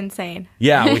about. That is so insane.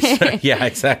 Yeah,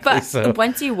 exactly. But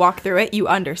once you walk through it, you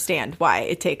understand why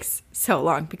it takes so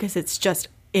long, because it's just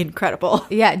incredible.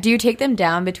 Yeah. Do you take them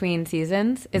down between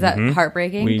seasons? Is that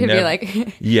heartbreaking be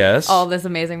like, yes, all this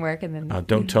amazing work and then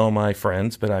don't tell my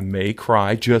friends, but I may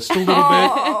cry just a little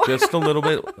bit, just a little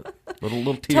bit,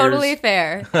 little tears. Totally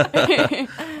fair.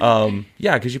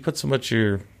 Yeah, because you put so much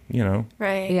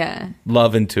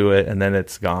love into it, and then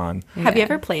it's gone. Have you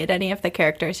ever played any of the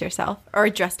characters yourself, or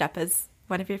dressed up as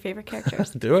one of your favorite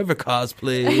characters? Do I have a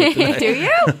cosplay? Do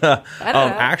you? I don't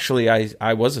know. Actually,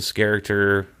 I was a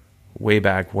character way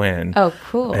back when. Oh,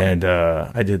 cool. And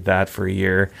I did that for a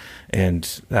year, and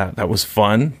that was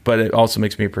fun, but it also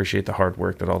makes me appreciate the hard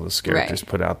work that all those characters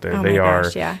put out there.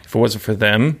 If it wasn't for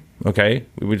them, we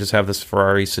would just have this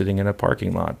Ferrari sitting in a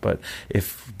parking lot, but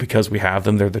because we have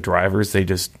them, they're the drivers, they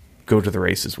just go to the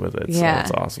races with it. So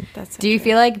it's awesome. Do you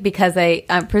feel like, because they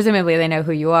presumably they know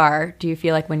who you are, do you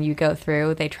feel like when you go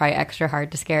through they try extra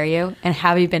hard to scare you? And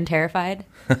have you been terrified?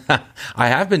 I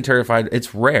have been terrified.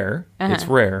 It's rare. It's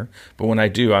rare. But when I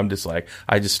do, I'm just like,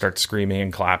 I just start screaming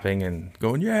and clapping and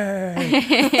going,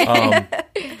 yay.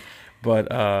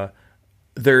 But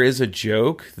there is a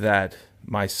joke that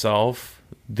myself,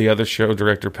 the other show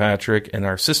director, Patrick, and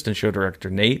our assistant show director,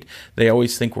 Nate, they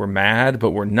always think we're mad,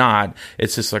 but we're not.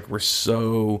 It's just like we're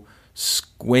so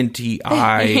squinty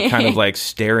eye, kind of like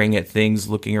staring at things,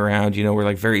 looking around, we're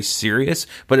like very serious,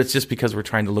 but it's just because we're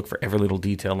trying to look for every little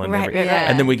detail and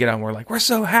and then we get out and we're like, we're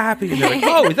so happy, and they're like,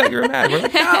 oh, we thought you were mad. We're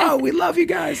like, no, we love you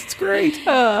guys, it's great.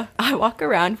 I walk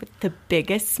around with the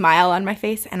biggest smile on my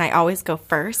face, and I always go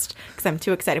first because I'm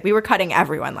too excited. We were cutting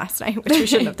everyone last night, which we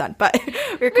shouldn't have done, but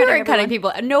we were cutting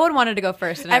people. No one wanted to go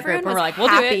first in our everyone group. was We're like, we'll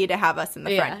happy do it. to have us in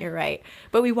the front. You're right,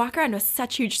 but we walk around with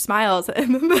such huge smiles,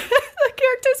 and then the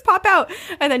characters pop out,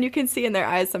 and then you can see in their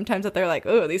eyes sometimes that they're like,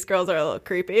 oh, these girls are a little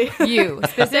creepy. You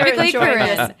specifically,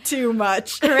 Corinne, too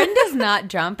much. Corinne does not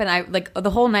jump, and I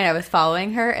the whole night I was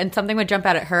following her, and something would jump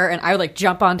out at her, and I would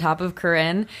jump on top of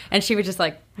Corinne, and she would just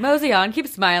mosey on, keep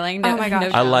smiling. Oh my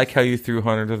gosh. I like how you threw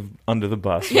Hunter under the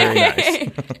bus. Very nice.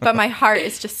 But my heart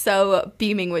is just so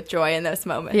beaming with joy in those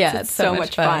moments. Yeah, it's so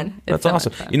much fun. That's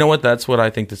awesome. You know what? That's what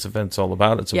I think this event's all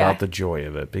about. It's about the joy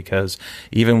of it, because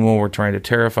even when we're trying to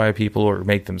terrify people or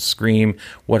make them scream,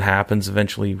 what happens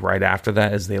eventually right after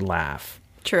that is they laugh.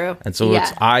 True. And so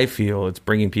I feel it's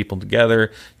bringing people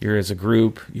together. You're as a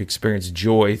group, you experience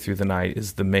joy through the night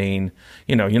is the main,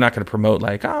 you're not going to promote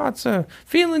it's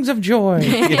feelings of joy,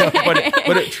 but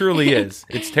it truly is.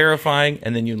 It's terrifying,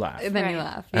 and then you laugh. And then you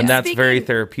laugh. And that's very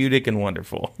therapeutic and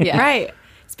wonderful. Yeah. Right.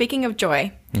 Speaking of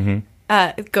joy,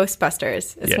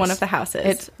 Ghostbusters is one of the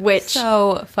houses. It's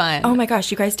so fun. Oh my gosh,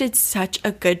 you guys did such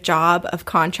a good job of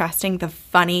contrasting the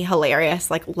funny, hilarious,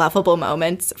 lovable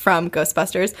moments from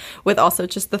Ghostbusters with also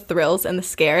just the thrills and the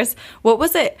scares. What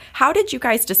was it? How did you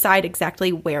guys decide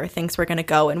exactly where things were going to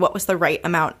go, and what was the right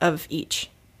amount of each?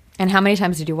 And how many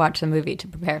times did you watch the movie to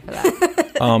prepare for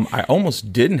that? I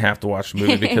almost didn't have to watch the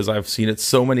movie because I've seen it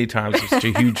so many times. I'm such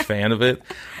a huge fan of it.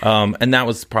 And that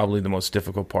was probably the most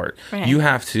difficult part. Right. You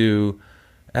have to,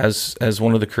 as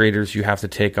one of the creators, you have to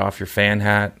take off your fan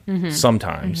hat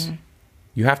sometimes. Mm-hmm.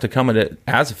 You have to come at it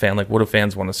as a fan, like what do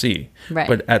fans want to see? Right.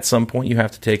 But at some point, you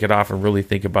have to take it off and really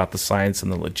think about the science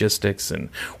and the logistics and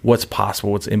what's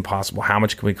possible, what's impossible. How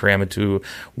much can we cram into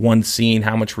one scene?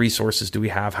 How much resources do we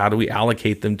have? How do we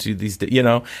allocate them to these,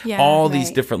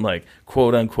 these different, like,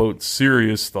 quote unquote,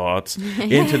 serious thoughts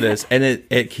into this. And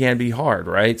it can be hard,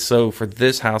 right? So for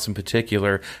this house in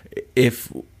particular,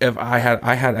 if I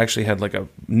had like a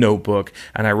notebook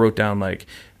and I wrote down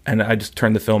and I just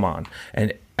turned the film on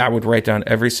and I would write down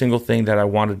every single thing that I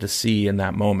wanted to see in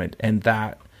that moment. And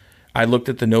that I looked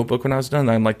at the notebook when I was done.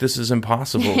 And I'm like, this is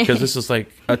impossible because this is like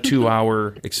a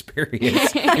 2-hour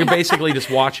experience. You're basically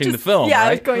just watching the film. Yeah, right?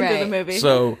 I was going through the movie.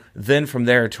 So then from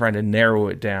there, trying to narrow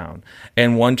it down.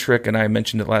 And one trick, and I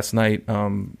mentioned it last night,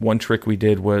 one trick we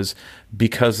did was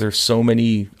because there's so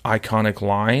many iconic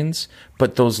lines,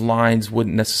 but those lines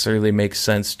wouldn't necessarily make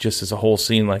sense just as a whole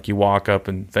scene. Like you walk up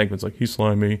and Venkman's like, he's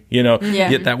slimy,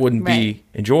 yet that wouldn't be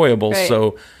enjoyable. Right.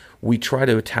 So we try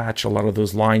to attach a lot of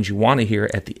those lines you want to hear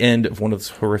at the end of one of those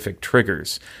horrific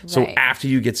triggers. Right. So after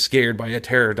you get scared by a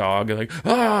terror dog, you're like,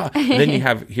 then you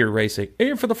hear Ray say,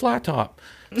 aim for the flat top.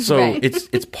 So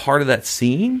it's part of that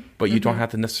scene, but you don't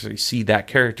have to necessarily see that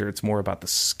character. It's more about the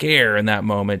scare in that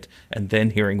moment and then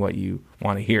hearing what you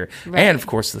want to hear. Right. And, of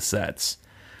course, the sets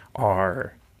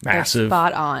are massive. They're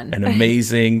spot on. And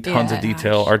amazing. Tons of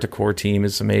detail. Our decor team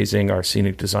is amazing. Our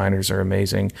scenic designers are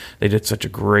amazing. They did such a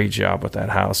great job with that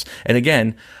house. And,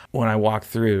 again, when I walk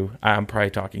through, I'm probably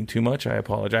talking too much. I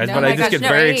apologize. But I just get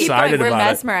very excited about it. We're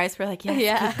mesmerized. We're like,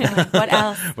 yeah. What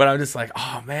else? But I'm just like,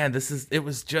 oh, man, it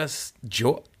was just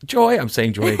joy. I'm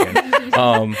saying joy again.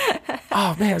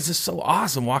 Oh, man, it's just so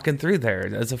awesome walking through there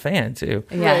as a fan, too.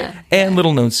 Yeah. And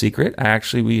little known secret,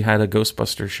 we had a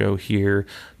Ghostbuster show here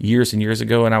years and years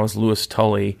ago, and I was Louis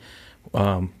Tully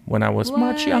when I was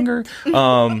much younger.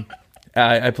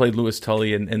 I played Louis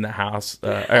Tully in the house,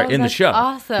 in the show.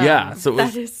 Awesome. Yeah. So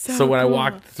that is so when cool. I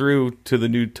walked through to the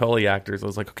new Tully actors, I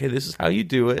was like, okay, this is how you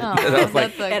do it. Oh, and I was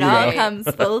like, it all comes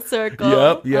full circle.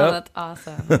 Yep. Oh, that's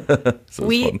awesome. So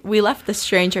we left the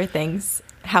Stranger Things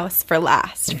house for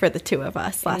last for the two of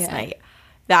us last night.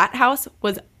 That house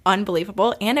was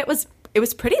unbelievable, and it was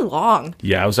pretty long.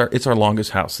 Yeah, it's our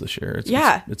longest house this year.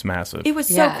 It's massive. It was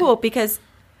so cool because.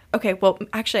 Okay, well,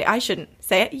 actually, I shouldn't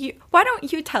say it. Why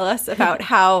don't you tell us about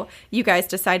how you guys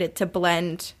decided to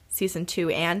blend season 2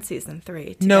 and season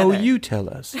 3 together? No, you tell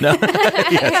us. No,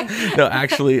 yes. No,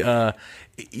 actually,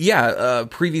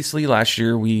 previously last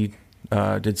year we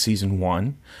did season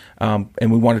 1, and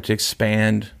we wanted to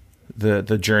expand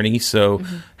the journey. So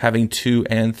having 2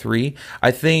 and 3,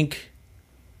 I think.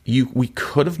 We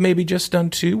could have maybe just done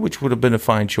 2, which would have been a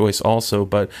fine choice also,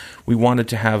 but we wanted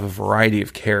to have a variety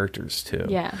of characters too.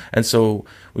 Yeah. And so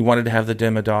we wanted to have the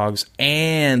Demodogs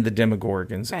and the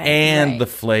Demogorgons and the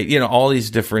Flay, all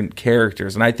these different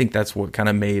characters. And I think that's what kind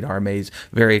of made our maze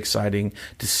very exciting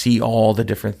to see all the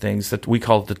different things that we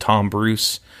call it the Tom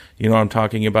Bruce. You know what I'm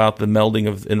talking about? The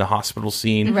melding in the hospital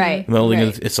scene. Right.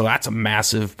 So that's a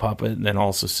massive puppet. And then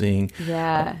also seeing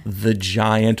the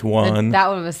giant one. That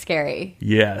one was scary.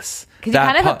 Yes. Because you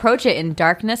kind of approach it in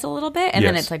darkness a little bit, and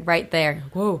then it's like right there.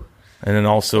 Whoa. And then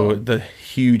also the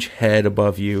huge head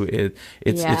above you.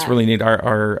 It's really neat.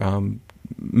 Our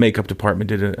makeup department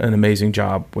did an amazing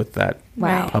job with that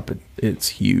puppet. It's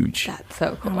huge. That's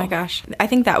so cool. Oh my gosh. I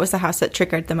think that was the house that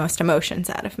triggered the most emotions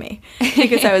out of me.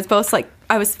 Because I was both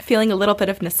I was feeling a little bit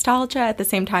of nostalgia at the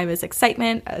same time as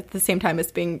excitement, at the same time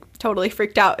as being totally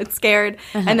freaked out and scared.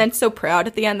 And then so proud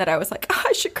at the end that I was like,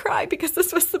 I should cry because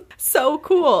this was so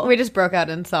cool. We just broke out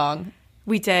in song.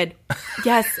 We did.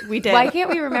 Yes, we did. Why can't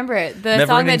we remember it? The Never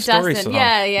song that Story Justin. song.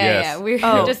 Yeah. We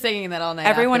were just singing that all night.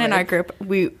 Everyone in our group,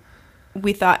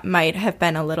 we thought might have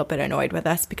been a little bit annoyed with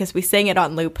us because we sang it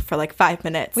on loop for like 5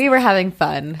 minutes. We were having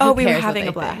fun. Oh, we were having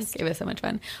a blast. It was so much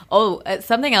fun. Oh,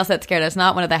 something else that scared us,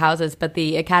 not one of the houses, but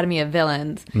the Academy of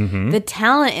Villains. The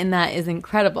talent in that is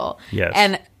incredible. Yes.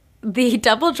 And the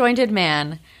double-jointed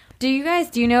man... Do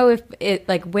you know if it,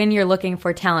 like, when you're looking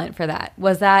for talent for that,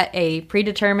 was that a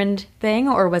predetermined thing,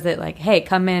 or was it like, hey,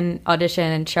 come in, audition,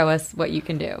 and show us what you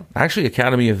can do? Actually,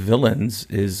 Academy of Villains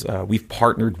is, we've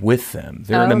partnered with them.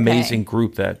 They're an amazing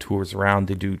group that tours around.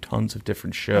 They do tons of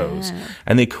different shows.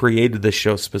 And they created this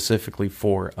show specifically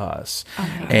for us.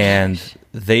 And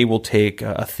they will take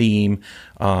a theme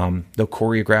They'll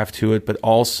choreograph to it, but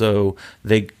also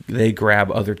they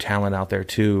grab other talent out there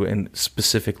too, and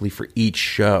specifically for each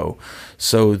show.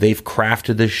 So they've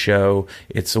crafted this show.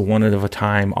 It's a one of a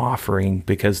time offering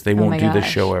because they won't do this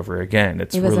show ever again.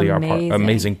 It's really our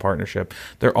amazing partnership.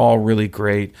 They're all really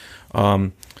great.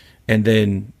 And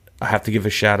then I have to give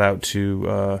a shout out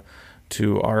to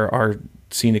our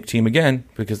scenic team again,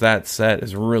 because that set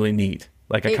is really neat.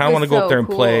 Like, I kind of want to go up there and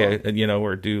play,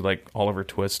 or do like Oliver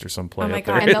Twist or some play up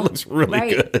there. It looks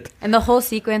really good. And the whole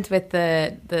sequence with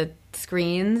the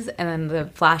screens and then the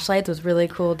flashlights was really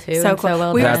cool too. So cool.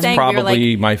 Well That's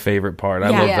probably my favorite part. I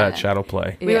love that shadow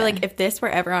play. We were like, if this were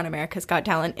ever on America's Got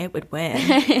Talent, it would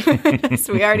win.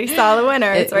 So we already saw the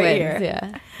winner. It's right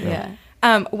here.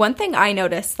 Yeah. One thing I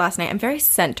noticed last night, I'm very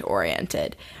scent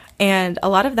oriented. And a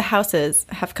lot of the houses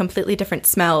have completely different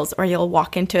smells, or you'll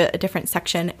walk into a different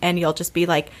section and you'll just be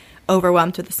like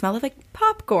overwhelmed with the smell of like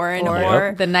popcorn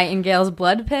or the Nightingale's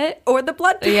blood pit. Or the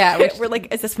blood pit. Yeah. We're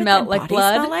like, is this smell like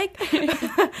blood? Smell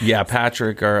like? Yeah,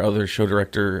 Patrick, our other show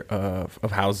director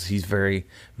of houses, he's very,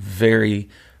 very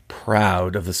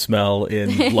proud of the smell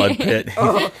in Blood Pit.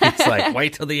 He's like,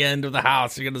 wait till the end of the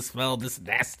house, you're gonna smell this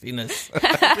nastiness.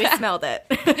 We smelled it.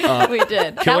 We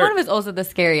did. That one was also the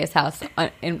scariest house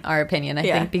in our opinion, I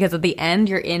think, because at the end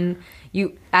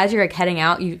as you're like heading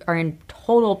out, you are in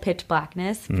total pitch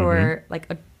blackness for like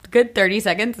a good 30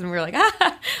 seconds, and we're like,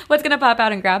 what's gonna pop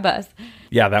out and grab us?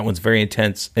 Yeah, that one's very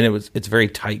intense, and it's very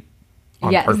tight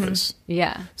on purpose.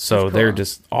 Yeah. So they're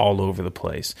just all over the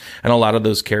place. And a lot of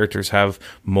those characters have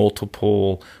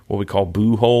multiple, what we call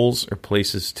boo holes, or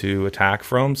places to attack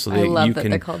from. So I love that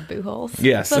they're called boo holes.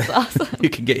 Yes. That's awesome. You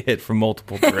can get hit from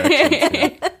multiple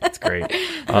directions. That's great.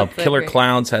 Killer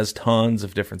Clowns has tons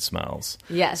of different smells.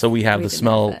 Yes. So we have the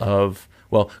smell of...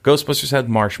 Well, Ghostbusters had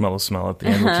marshmallow smell at the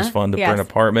end, which is fun to burn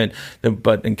apartment.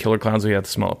 But in Killer Clowns, we have the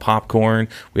smell of popcorn.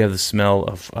 We have the smell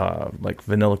of like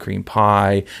vanilla cream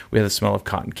pie. We have the smell of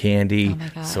cotton candy. Oh my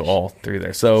gosh. So all through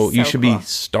there. So you should be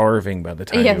starving by the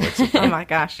time you listen. Oh my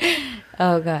gosh.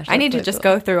 Oh gosh. I need to just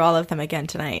go through all of them again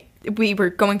tonight. We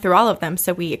were going through all of them,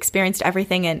 so we experienced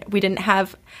everything, and we didn't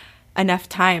have enough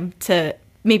time to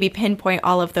maybe pinpoint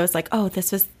all of those, like, oh,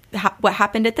 this was what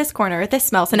happened at this corner or this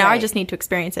smell. So now I just need to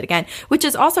experience it again, which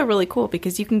is also really cool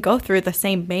because you can go through the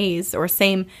same maze or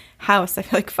same house, I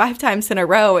feel like 5 times in a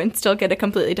row, and still get a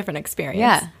completely different experience.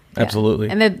 Yeah. Absolutely.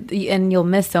 And you'll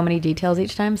miss so many details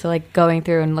each time. So like going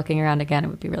through and looking around again, it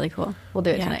would be really cool. We'll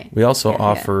do it tonight. We also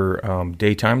offer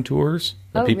daytime tours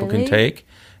that people can take.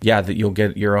 Yeah, that you'll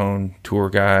get your own tour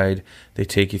guide. They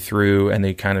take you through, and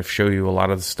they kind of show you a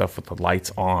lot of the stuff with the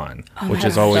lights on, which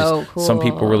is always so cool. Some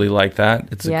people really like that.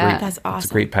 It's That's awesome. It's a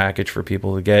great package for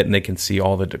people to get, and they can see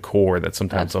all the decor that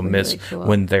sometimes they'll miss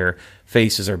when their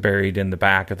faces are buried in the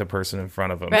back of the person in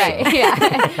front of them. Right? So.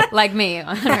 Yeah, like me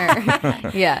on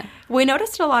her. Yeah, we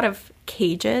noticed a lot of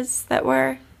cages that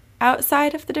were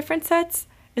outside of the different sets.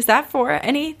 Is that for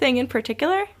anything in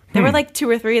particular? There were like 2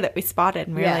 or 3 that we spotted,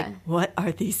 and we were like, what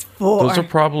are these for? Those are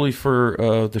probably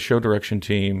for the show direction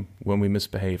team when we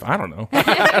misbehave. I don't know.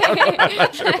 I'm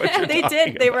not sure what you're talking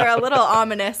about. They were a little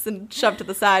ominous and shoved to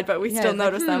the side, but we still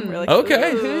noticed them. We're like,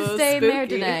 okay. Who's staying there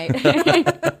tonight?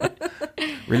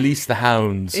 Release the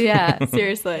hounds. Yeah,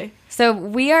 seriously. So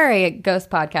we are a ghost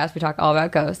podcast. We talk all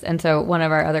about ghosts. And so one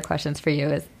of our other questions for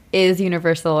you is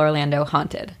Universal Orlando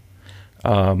haunted?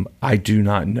 I do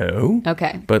not know.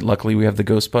 Okay. But luckily we have the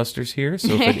Ghostbusters here,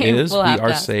 so if it is, we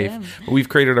are safe. But we've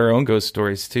created our own ghost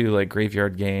stories too, like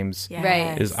Graveyard Games. Yes.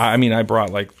 Right. I brought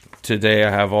like today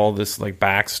I have all this like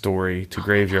backstory to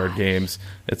Graveyard Games.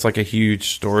 It's like a huge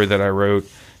story that I wrote,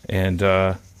 and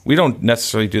we don't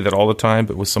necessarily do that all the time,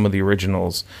 but with some of the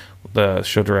originals, the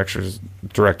show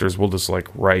directors will just like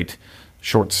write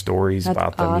short stories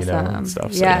about them, awesome. And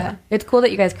stuff. So, yeah. It's cool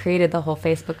that you guys created the whole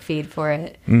Facebook feed for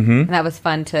it. Mm-hmm. And that was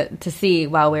fun to see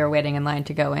while we were waiting in line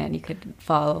to go in. You could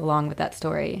follow along with that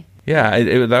story.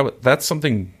 Yeah, that's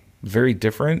something very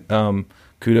different.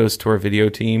 Kudos to our video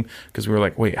team, because we were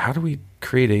like, wait, how do we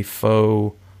create a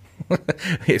faux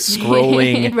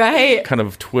scrolling kind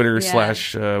of Twitter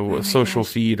 / social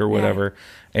feed or whatever?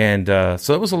 And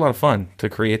so it was a lot of fun to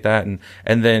create that.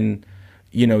 And then...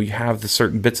 you have the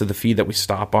certain bits of the feed that we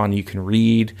stop on. You can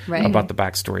read about the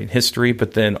backstory and history,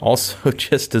 but then also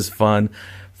just as fun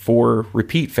for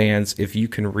repeat fans, if you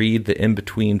can read the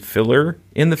in-between filler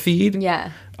in the feed.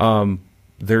 Yeah.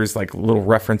 there's like little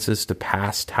references to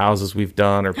past houses we've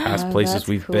done or past places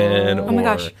we've been. Oh my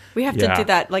gosh, we have to do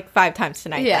that like 5 times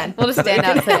tonight. Yeah, then. we'll just stand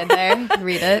outside there,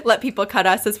 read it. Let people cut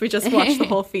us as we just watch the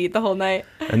whole feed the whole night.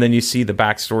 And then you see the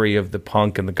backstory of the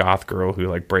punk and the goth girl who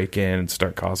like break in and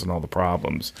start causing all the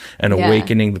problems and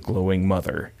awakening the glowing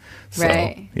mother. So,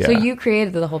 right. Yeah. So you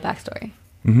created the whole backstory.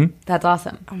 Mm-hmm. That's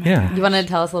awesome. Oh my Yeah. gosh. You want to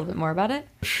tell us a little bit more about it?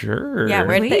 Sure. Yeah,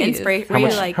 we're at the Please.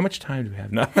 inspiration. How much time do we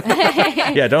have? No.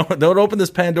 Yeah, don't open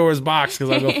this Pandora's box because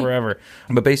I'll go forever.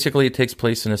 But basically, it takes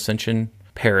place in Ascension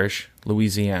Parish,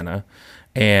 Louisiana,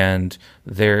 and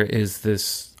there is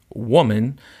this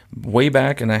woman way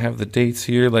back, and I have the dates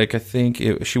here. Like I think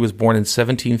she was born in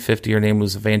 1750. Her name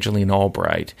was Evangeline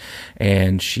Albright,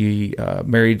 and she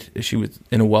married. She was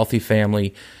in a wealthy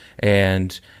family,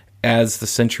 and as the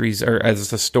centuries or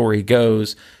as the story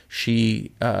goes,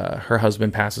 her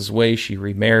husband passes away. She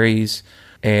remarries,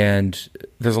 and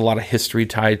there's a lot of history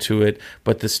tied to it.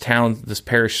 But this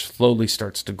parish slowly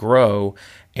starts to grow,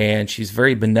 and she's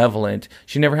very benevolent.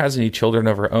 She never has any children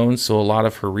of her own, so a lot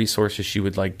of her resources she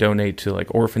would like donate to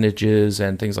like orphanages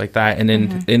and things like that. And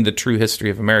in the true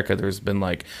history of America, there's been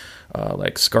like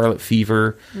scarlet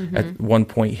fever at one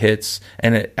point hits,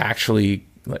 and it actually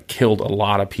like killed a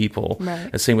lot of people.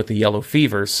 Right. The same with the yellow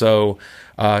fever. So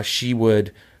she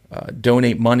would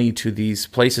donate money to these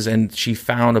places, and she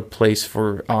found a place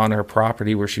on her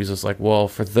property where she was just like, well,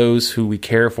 for those who we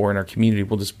care for in our community,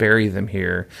 we'll just bury them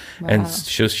here. Wow. And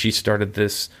so she started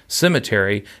this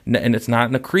cemetery, and it's not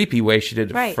in a creepy way. She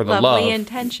did it for the lovely love.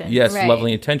 intentions. Yes, right.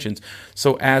 Lovely intentions.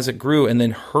 So as it grew, and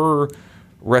then her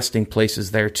resting place is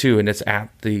there too, and it's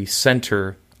at the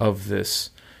center of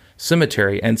this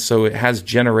cemetery, and so it has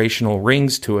generational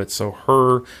rings to it. So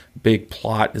her big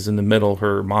plot is in the middle,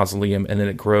 her mausoleum, and then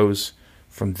it grows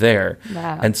from there.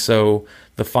 Wow. And so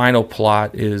the final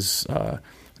plot is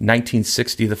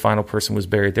 1960. The final person was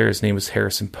buried there. His name was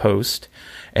Harrison Post,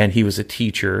 and he was a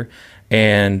teacher.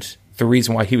 And the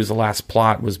reason why he was the last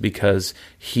plot was because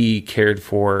he cared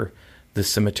for the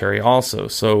cemetery also.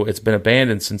 So it's been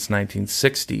abandoned since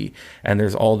 1960, and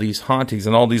there's all these hauntings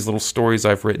and all these little stories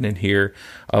I've written in here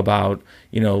about,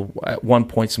 at one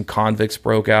point some convicts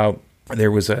broke out.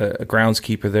 There was a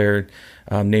groundskeeper there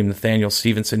named Nathaniel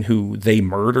Stevenson who they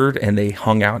murdered, and they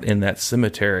hung out in that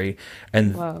cemetery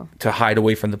and to hide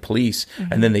away from the police.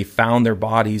 And then they found their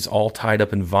bodies all tied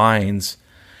up in vines.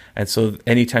 And so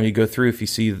anytime you go through, if you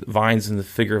see vines in the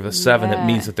figure of a 7, it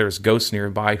means that there's ghosts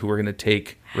nearby who are going to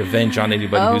take revenge on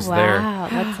anybody who's there. Wow,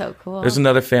 that's so cool. There's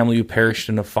another family who perished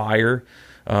in a fire.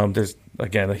 There's,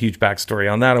 again, a huge backstory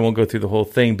on that. I won't go through the whole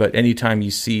thing, but anytime you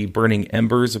see burning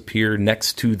embers appear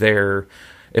next to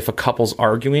if a couple's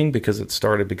arguing, because it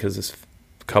started because this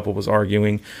couple was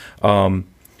arguing,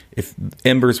 if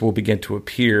embers will begin to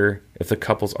appear if the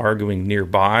couple's arguing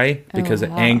nearby, because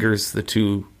it angers the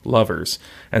two lovers.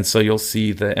 And so you'll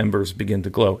see the embers begin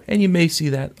to glow. And you may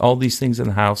see all these things in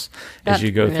the house as you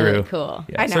go really through. Cool.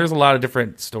 Yeah, so there's a lot of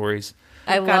different stories.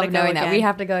 I love knowing that. We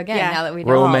have to go again now that we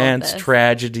know Romance, all of this.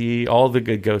 Tragedy, all the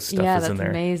good ghost stuff is in there.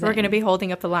 Amazing. We're going to be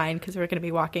holding up the line because we're going to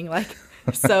be walking like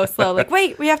so slow. Like,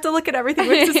 wait, we have to look at everything.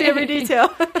 We have to see every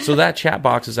detail. So that chat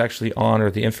box is actually on, or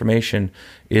the information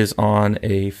is on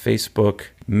a Facebook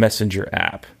Messenger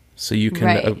app. So you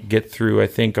can get through, I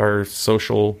think our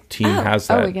social team has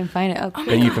that. Oh, we can find it. Oh,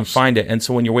 cool. You can find it. And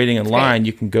so when you're waiting in line,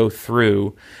 you can go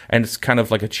through, and it's kind of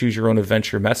like a choose your own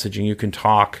adventure messaging. You can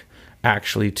talk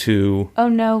actually to... Oh,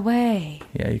 no way.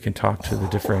 Yeah, you can talk to the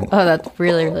different... Oh, that's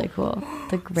really, really cool.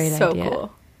 It's a great idea. So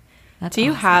cool. That's Do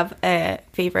you awesome. have a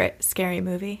favorite scary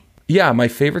movie? Yeah, my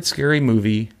favorite scary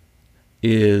movie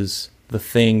is The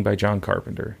Thing by John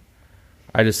Carpenter.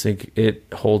 I just think it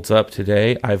holds up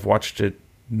today. I've watched it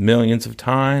millions of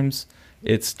times.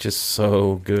 It's just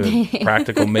so good.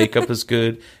 Practical makeup is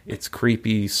good. It's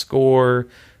creepy score,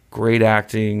 great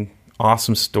acting,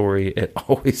 awesome story. It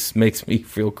always makes me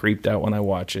feel creeped out when I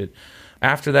watch it.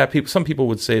 After that, some people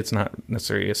would say it's not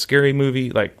necessarily a scary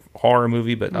movie, like horror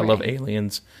movie, but I love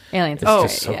Aliens. Aliens. It's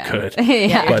just so good.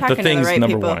 But The Thing's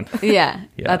number one. Yeah,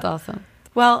 that's awesome.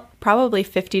 Well, probably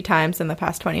 50 times in the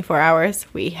past 24 hours,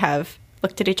 we have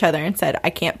looked at each other and said,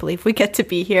 I can't believe we get to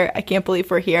be here. I can't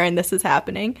believe we're here and this is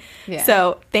happening. Yeah.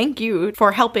 So thank you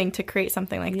for helping to create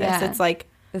something like this. It's like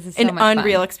this is so an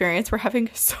unreal experience. We're having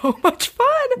so much fun.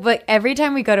 But every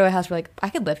time we go to a house, we're like, I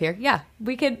could live here. Yeah,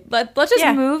 we could. Let's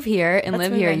just move here and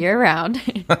live here year round.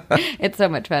 It's so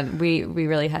much fun. We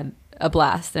really had a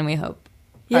blast, and we hope.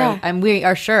 Yeah. And we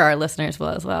are sure our listeners will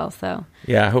as well. So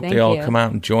yeah, I hope they all come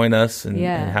out and join us and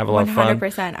have a lot of fun.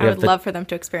 100%. I would love for them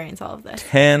to experience all of this.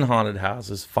 10 haunted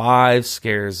houses, 5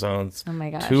 scare zones. Oh my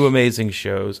gosh. 2 amazing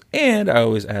shows. And I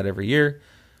always add every year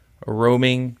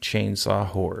roaming chainsaw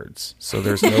hordes. So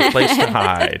there's no place to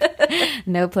hide.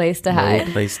 No place to hide.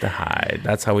 No place to hide.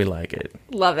 That's how we like it.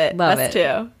 Love it. Love Us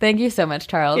it. too. Thank you so much,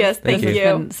 Charles. Yes, thank This you.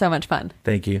 has been so much fun.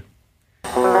 Thank you.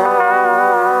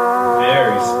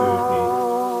 Very spooky.